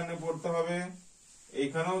এখানে পড়তে হবে।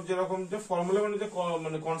 এইখানেও যেরকম যে ফর্মুলা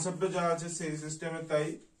মানে কনসেপ্টে যা আছে সেই সিস্টেমে তাই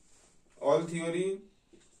অল থিওরি।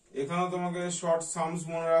 এখানেও তোমাকে শর্ট সামস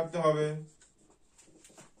মনে রাখতে হবে,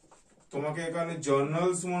 তোমাকে এখানে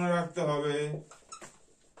জার্নালস মনে রাখতে হবে।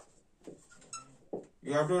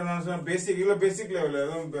 You have to understand basic, এগুলো বেসিক লেভেল,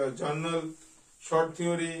 একদম জার্নাল, শর্ট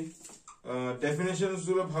থিওরি, ডেফিনেশনস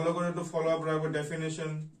গুলো ভালো করে একটু ফলো আপ রাখবে,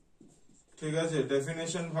 ডেফিনেশন, ঠিক আছে,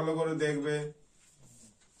 ডেফিনেশন ভালো করে দেখবে।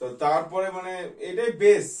 তো তারপরে মানে এটাই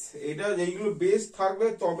বেস, এটা এইগুলো বেস থাকবে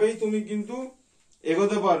তবেই তুমি কিন্তু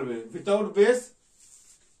এগোতে পারবে। Without base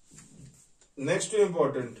next two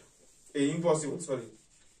important, impossible, sorry.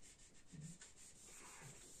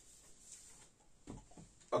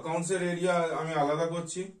 Accounts এর এরিয়া আমি আলাদা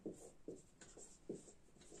করছি,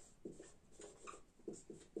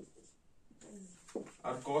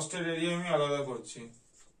 আর কস্টের এরিয়া আমি আলাদা করছি।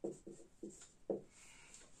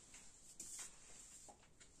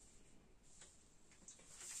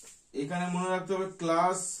 এখানে মনে রাখতে হবে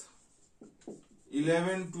ক্লাস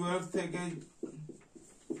 11-12 থেকে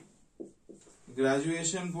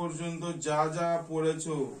গ্রাজুয়েশন পর্যন্ত যা যা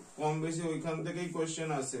পড়েছো কম বেশি ওইখান থেকেই কোশ্চেন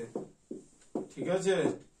আসে, ঠিক আছে।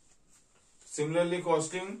 সিমিলারলি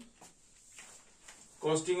কস্টিং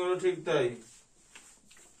এরও ঠিক তাই।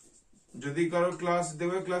 যদি কারো ক্লাস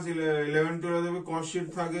দেবে ক্লাস 11-12 দেবে কস্ট শিট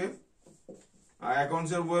থাকে, আর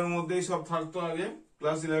অ্যাকাউন্টস এর বইয়ের মধ্যেই সব থাকতো আগে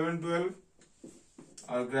ক্লাস 11-12।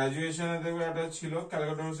 আর গ্রাজুয়েশনে দেবে একটা ছিল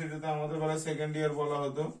ক্যালকাটা ইউনিভার্সিটিতে, আমাদের বেলায় সেকেন্ড ইয়ার বলা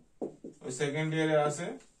হতো, ওই সেকেন্ড ইয়ারে আসে,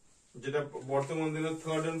 যেটা বর্তমান দিনে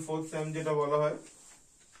থার্ড এন্ড ফোর্থ সেম যেটা বলা হয়।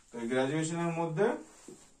 তো গ্রাজুয়েশনের মধ্যে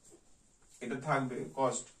এটা থাকবে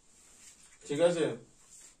কস্ট, ঠিক আছে।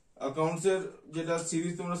 অ্যাকাউন্টস এর যেটা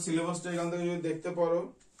সিরিজ তোমরা সিলেবাসটা এখান থেকে যদি দেখতে পারো,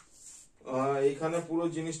 এইখানে পুরো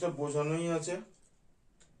জিনিসটা বোঝানোই আছে।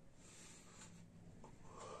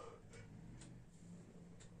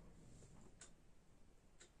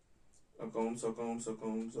 Accounts accounts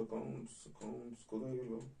accounts accounts accounts কোথায়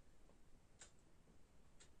গেল?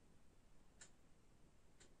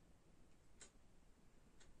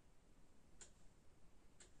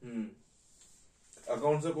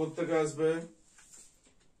 অ্যাকাউন্টস এ কোত্থেকে আসবে?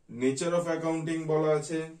 নেচার অফ অ্যাকাউন্টিং বলা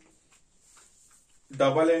আছে,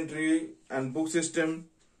 double entry and book system,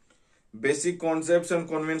 basic concepts and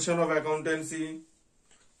convention of accountancy,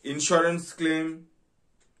 insurance claim,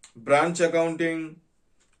 branch accounting,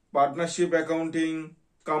 partnership accounting,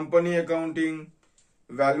 company accounting,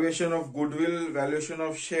 valuation of goodwill, valuation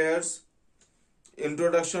of shares,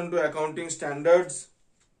 introduction to accounting standards,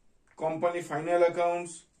 company final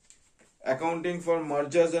accounts, accounting for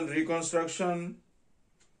mergers and reconstruction,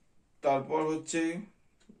 তারপর হচ্ছে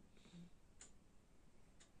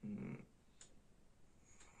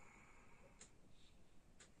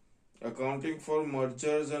accounting for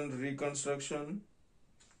mergers and reconstruction,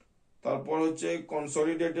 তারপর হচ্ছে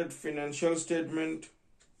consolidated financial statement,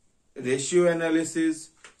 ratio analysis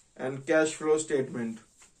and cash flow statement.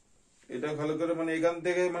 এটা ভালো করে মানে এখান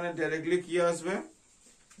থেকে মানে ডাইরেক্টলি কি আসবে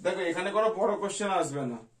দেখো, এখানে কোনো বড় কোশ্চেন আসবে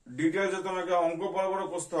না, ডিটেইলসে তোমাকে অঙ্ক বড় বড়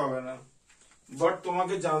করতে হবে না, বাট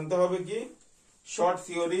তোমাকে জানতে হবে কি শর্ট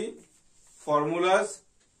থিওরি, ফর্মুলাস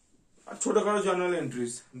আর ছোটখাটো journal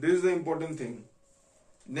entries, this is the important thing.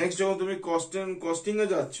 Next যখন তুমি কস্টিং এ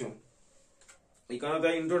যাচ্ছ, এখানে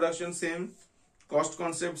তাই introduction same, cost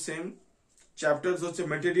concept same, chapters হচ্ছে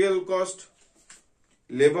material cost,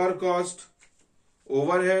 labour cost,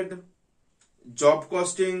 overhead, job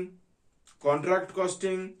costing, contract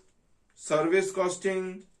costing, service costing,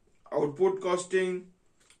 output costing,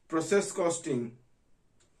 process costing,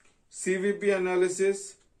 CVP analysis,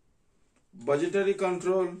 budgetary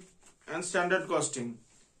control and standard costing.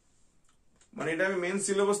 মানে এটা আমি main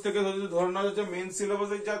syllabus থেকে ধরে নেওয়া হচ্ছে, মেন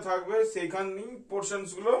সিলেবাসে যা থাকবে সেইখানে পোর্শনস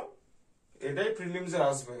গুলো এটাই প্রিলিমস এ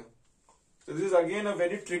আসবে। So this is again a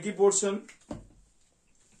very tricky portion.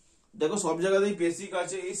 দেখো সব জায়গাতেই বেসিক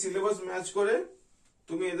আছে, এই সিলেবাস ম্যাচ করে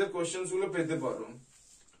তুমি এদের কোশ্চেনস গুলো পেতে পারো।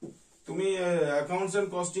 তুমি অ্যাকাউন্টস এন্ড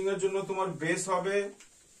কস্টিং এর জন্য তোমার বেস হবে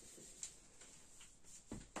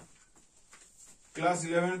ক্লাস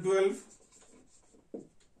 11-12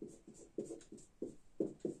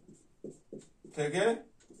 থেকে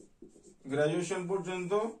গ্রাজুয়েশন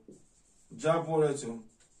পর্যন্ত যা পড়েছো।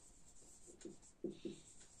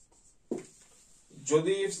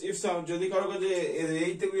 যদি কারো কাছে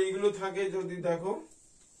এইগুলো থাকে, যদি দেখো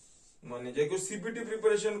মানে যে কেউ সিপিটি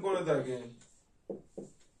প্রিপারেশন করে থাকে,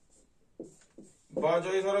 বা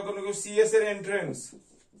যদি ধরো কোনো কেউ সিএস এর এন্ট্রান্স,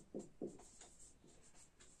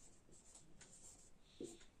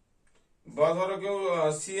 বা ধরো কেউ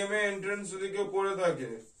সিএমএ এন্ট্রান্স যদি কেউ করে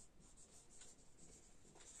থাকে,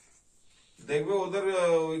 দেখবে ওদের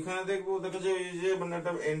ওইখানে দেখবে ওদের কাছে ওই যে মানে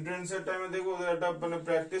একটা এন্ট্রান্স এর টাইমে দেখবে ওদের একটা মানে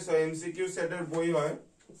প্র্যাকটিস হয়, এমসিকিউ সেটের বই হয়।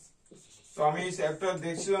 তো আমি একটা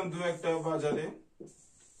দেখছিলাম দু একটা বাজারে,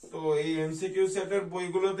 তো এই এমসিকিউ সেটের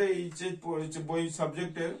বইগুলোতে এই যে বই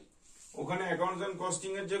সাবজেক্টের ওখানে অ্যাকাউন্টস এন্ড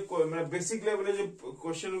কস্টিং এর যে মানে বেসিক লেভেলে যে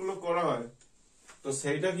কোশ্চেন গুলো করা হয়, তো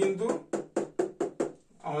সেইটা কিন্তু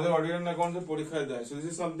আমাদের অডিট এন্ড অ্যাকাউন্টস এর পরীক্ষায় দেয়। So this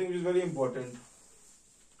is something is very important.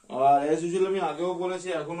 R as usual আমি আগেও বলেছি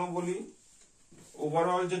এখনো বলি,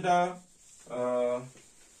 ওভারঅল যেটা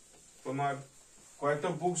তোমার কয়েকটা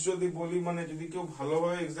বুকস যদি বলি, মানে যদি কেউ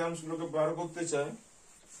ভালোভাবে এক্সামস গুলোকে বার করতে চায়,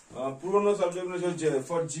 পুরোনো সাবজেক্ট হচ্ছে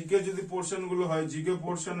ফর জিকে যদি পোর্শন গুলো হয়, জিকে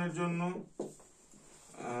পোর্শনের জন্য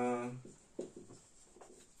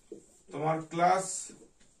তোমার ক্লাস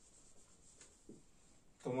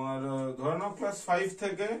তোমার ধরে নাও ক্লাস 5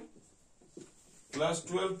 থেকে ক্লাস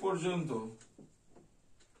 12 পর্যন্ত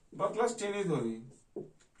বা ক্লাস 10ই ধরি,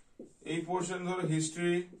 এই পোর্শন ধরো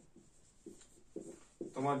হিস্ট্রি,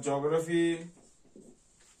 তোমার জিওগ্রাফি,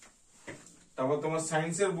 তারপর তোমার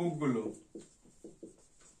সায়েন্সের বুক গুলো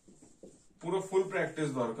পুরো ফুল প্র্যাকটিস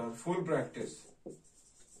দরকার, ফুল প্র্যাকটিস।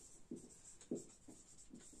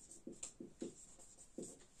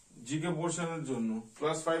 জিকে পোর্শনের জন্য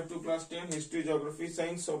class 5 two class 10 history, geography,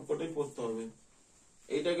 science সবকটাই পড়তে হবে।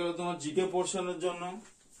 এইটা গেল তোমার জিকে পোর্শনের জন্য।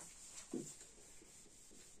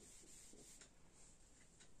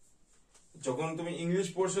 যখন তুমি ইংলিশ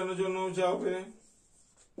পোর্শনের জন্য যাবে,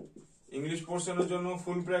 ইংলিশ পোর্শনের জন্য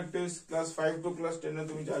ফুল প্র্যাকটিস, ক্লাস 5 টু ক্লাস 10 এ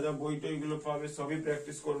তুমি যা যা বইটা এগুলো পাবে সবই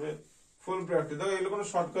প্র্যাকটিস করবে, ফুল প্র্যাকটিস। দেখো এগুলো কোনো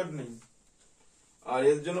শর্টকাট নেই। আর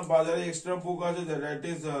এর জন্য বাজারে এক্সট্রা বুক আছে, that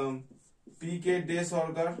is PK day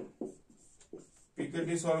Sarkar, PK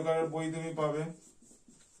D সরকারের বই তুমি পাবে।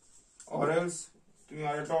 অর এলস তুমি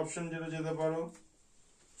আরেকটা অপশন যেটা যেতে পারো,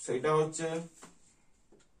 সেটা হচ্ছে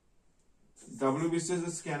WBCS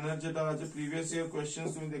স্ক্যানার যেটা আছে, প্রিভিয়াস ইয়ার কোয়েশ্চেন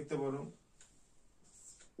তুমি দেখতে পারো।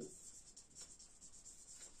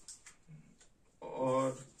 और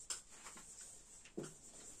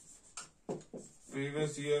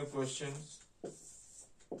previous year questions,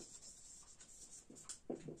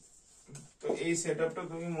 তো এই সেটআপটা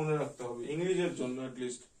তুমি মনে রাখতে হবে ইংলিশের জন্য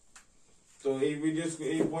অ্যাটলিস্ট। তো এই ভিডিওস,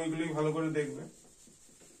 এই বইগুলি ভালো করে দেখবে।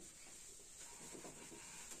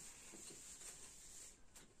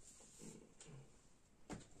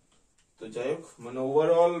 তো যাই হোক, মানে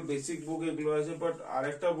ওভারঅল বেসিক বুক এগুলো আছে, বাট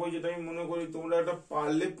আরেকটা বই যেটা আমি মনে করি তোমরা এটা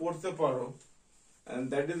পারলে পড়তে পারো, and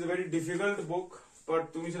that is a very difficult book, but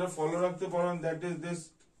তুমি সেটা ফলো রাখতে পারো, and that is this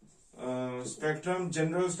Spectrum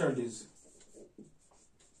General Studies.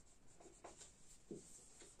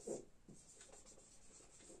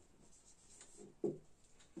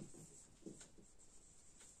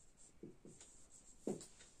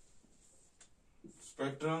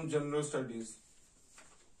 Spectrum General Studies.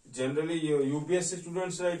 Generally UPSC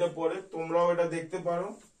স্টুডেন্টসরা এটা পড়ে, তোমরাও এটা দেখতে পারো।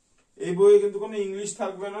 এই বইয়ে কিন্তু কোনো ইংলিশ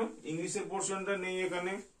থাকবে না, ইংলিশের পোর্শনটা নেই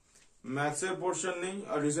এখানে, ম্যাথসের পোর্শন নেই,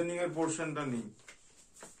 আর রিজনিং এর পোর্শনটা নেই।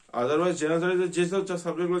 আদারওয়াইজ জেনারেল স্টাডিজের যে সব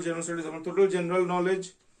সাবজেক্টগুলো জেনারেল স্টাডিজ, আমার টোটাল জেনারেল নলেজ,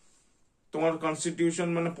 তোমার কনস্টিটিউশন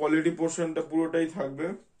মানে পলিটি পোর্শনটা পুরোটাই থাকবে।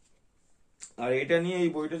 আর এটা নিয়ে এই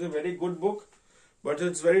বইটা হচ্ছে very good book, but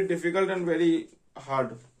it's very difficult and very hard.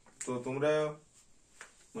 তো তোমরা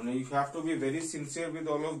মানে you have to be very sincere with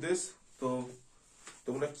all of this. তো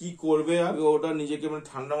তোমরা কি করবে আগে ওটা নিজেকে মানে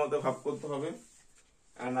ঠান্ডা মাথায় ভাব করতে হবে।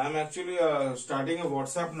 and I'm actually starting a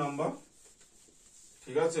WhatsApp number,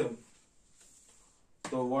 ঠিক আছে?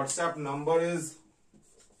 তো WhatsApp number is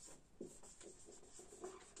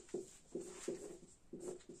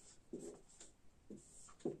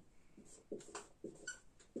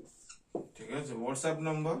ঠিক আছে, WhatsApp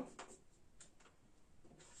number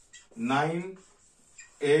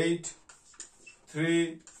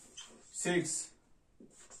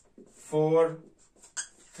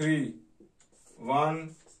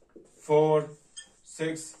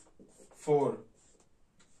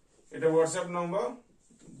এটা WhatsApp নাম্বার,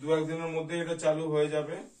 দু একদিনের মধ্যে এটা চালু হয়ে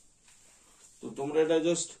যাবে। তো তোমরা এটা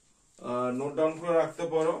জাস্ট নোট ডাউন করে রাখতে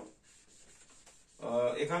পারো।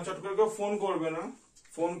 এখানে চট করে কেউ ফোন করবে না,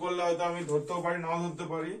 ফোন করলে হয়তো আমি ধরতেও পারি, নাও ধরতে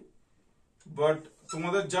পারি, বাট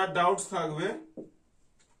তোমাদের যা ডাউটস থাকবে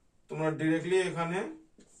তোমরা ডিরেক্টলি এখানে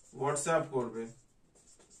হোয়াটসঅ্যাপ করবে,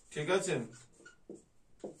 ঠিক আছে?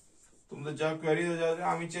 তোমাদের যা কোয়েরি আছে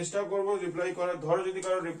আমি চেষ্টা করব রিপ্লাই করার। ধরো যদি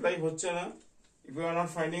কারো রিপ্লাই হচ্ছে না, if you are not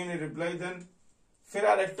finding any reply, দেন ফের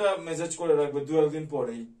আরেকটা মেসেজ করে রাখবে দু একদিন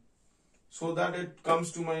পরেই, so that it comes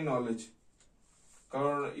to my knowledge.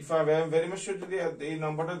 কারণ if I am very much sure যদি এই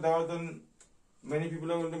নাম্বারটা দেওয়া, দেন many people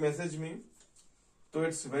are going to message me. তো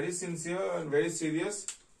it's very sincere and very serious.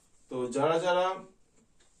 তো যারা যারা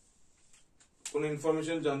কোন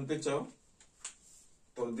ইনফরমেশন জানতে চাও,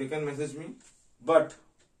 তো they can message me, but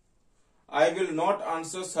I will not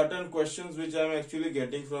answer certain questions which I am actually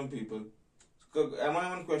getting from people. এমন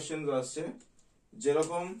এমন questions আসছে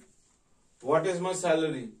যেরকম what is my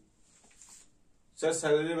salary, sir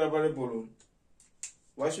স্যালারির ব্যাপারে বলুন।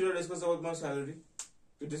 Why should I discuss about my salary?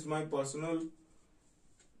 It is my personal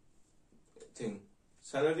thing.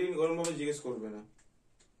 Salary ওরকম ভাবে জিজ্ঞেস করবে না।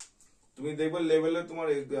 তুমি দেখবে লেভেলে তোমার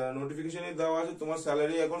নোটিফিকেশনে দেওয়া আছে তোমার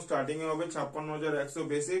স্যালারি এখন স্টার্টিং এ হবে 56,100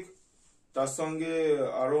 বেসিক, তার সঙ্গে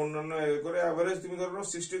আরো অন্যান্য করে এভারেজ তুমি ধরো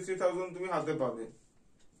 63,000 তুমি হাতে পাবে।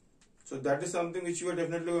 So that is something which you R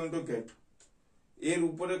definitely going to get. এর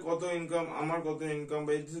উপরে কত ইনকাম, আমার কত income,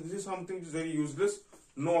 this is something is very useless,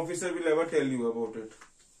 no officer will ever tell you about it.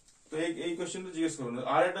 তো এই কোয়েশ্চেনটা জিজ্ঞেস করো না।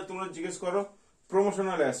 আর একটা তোমরা জিজ্ঞেস করো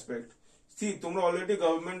প্রমোশনাল অ্যাসপেক্ট। তোমরা অলরেডি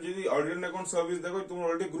গভর্নমেন্ট যদি অডিট অ্যাকাউন্ট সার্ভিস দেখো, তোমরা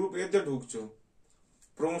অলরেডি গ্রুপ এ তে ঢুকছো।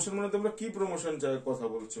 প্রমোশন মানে তোমরা কি প্রমোশন চাই কথা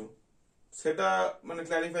বলছো, সেটা মানে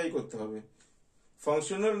ক্ল্যারিফাই করতে হবে।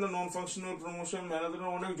 ফাংশনাল না নন ফাংশনাল প্রমোশন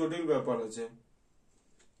ম্যানেজারের অনেক জটিল ব্যাপার আছে,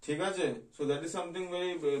 ঠিক আছে? So that is something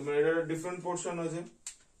very, মানে এটা ডিফারেন্ট পোর্শন আছে।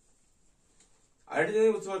 আরেকটা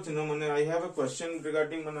জিনিস বুঝতে পারছি না, মানে I have a question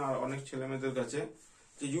regarding মানে অনেক ছেলে মেয়েদের কাছে,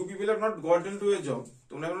 যে you people have not গটন two A job,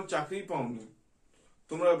 তোমরা এখনো চাকরি পাওনি।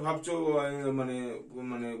 তোমরা ভাবছো মানে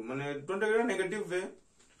মানে মানে don't take it in a negative way,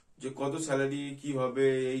 যে কত স্যালারি কি হবে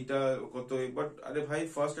এইটা কত, বাট আরে ভাই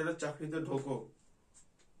ফার্স্ট একটা চাকরিতে ঢোকো,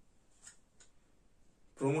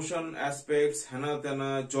 প্রমোশন অ্যাসপেক্টস হেনা তেনা,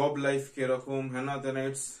 জব লাইফ কিরকম হেনা তেনা,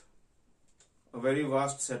 it's a very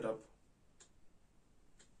vast setup.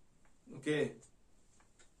 ওকে,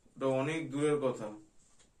 ওটা অনেক দূরের কথা।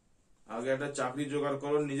 আগে একটা চাকরি জোগাড়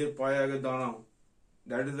করো, নিজের পায়ে আগে দাঁড়াও।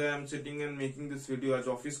 That is I am sitting and making this video. আজ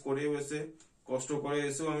অফিস করে এসে কষ্ট করে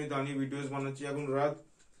এসেও আমি দাঁড়িয়ে ভিডিওস বানাচ্ছি। এখন রাত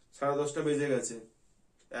 10:30 বেজে গেছে,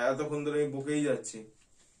 এতক্ষণ ধরে আমি বকেই যাচ্ছি।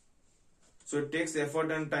 So it takes effort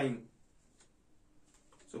and time.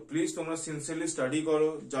 So please তোমরা সিনসিয়ারলি স্টাডি করো,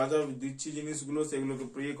 যা যা দিচ্ছি জিনিসগুলো সেগুলোকে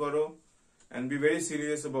প্রে করো and be very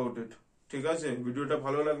serious about it. ঠিক আছে, ভিডিওটা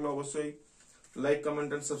ভালো লাগলো অবশ্যই লাইক কমেন্ট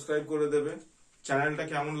এন্ড সাবস্ক্রাইব করে দেবে। চ্যানেলটা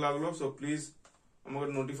কেমন লাগলো সো প্লিজ আমাকে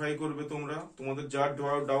নোটিফাই করবে। তোমরা তোমাদের যা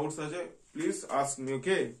ডাউটস আছে please ask me,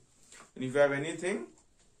 okay? If you have anything,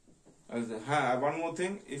 হ্যাঁ, one more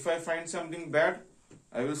thing, if I find something bad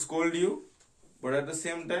I will scold you, but at the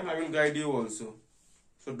same time I will guide you also,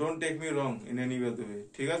 so don't take me wrong in any way.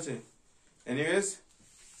 ঠিক আছে, anyways,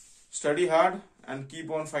 study hard and keep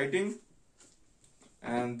on fighting,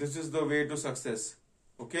 and this is the way to success.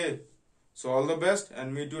 Okay, so all the best and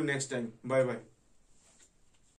meet you next time. Bye bye.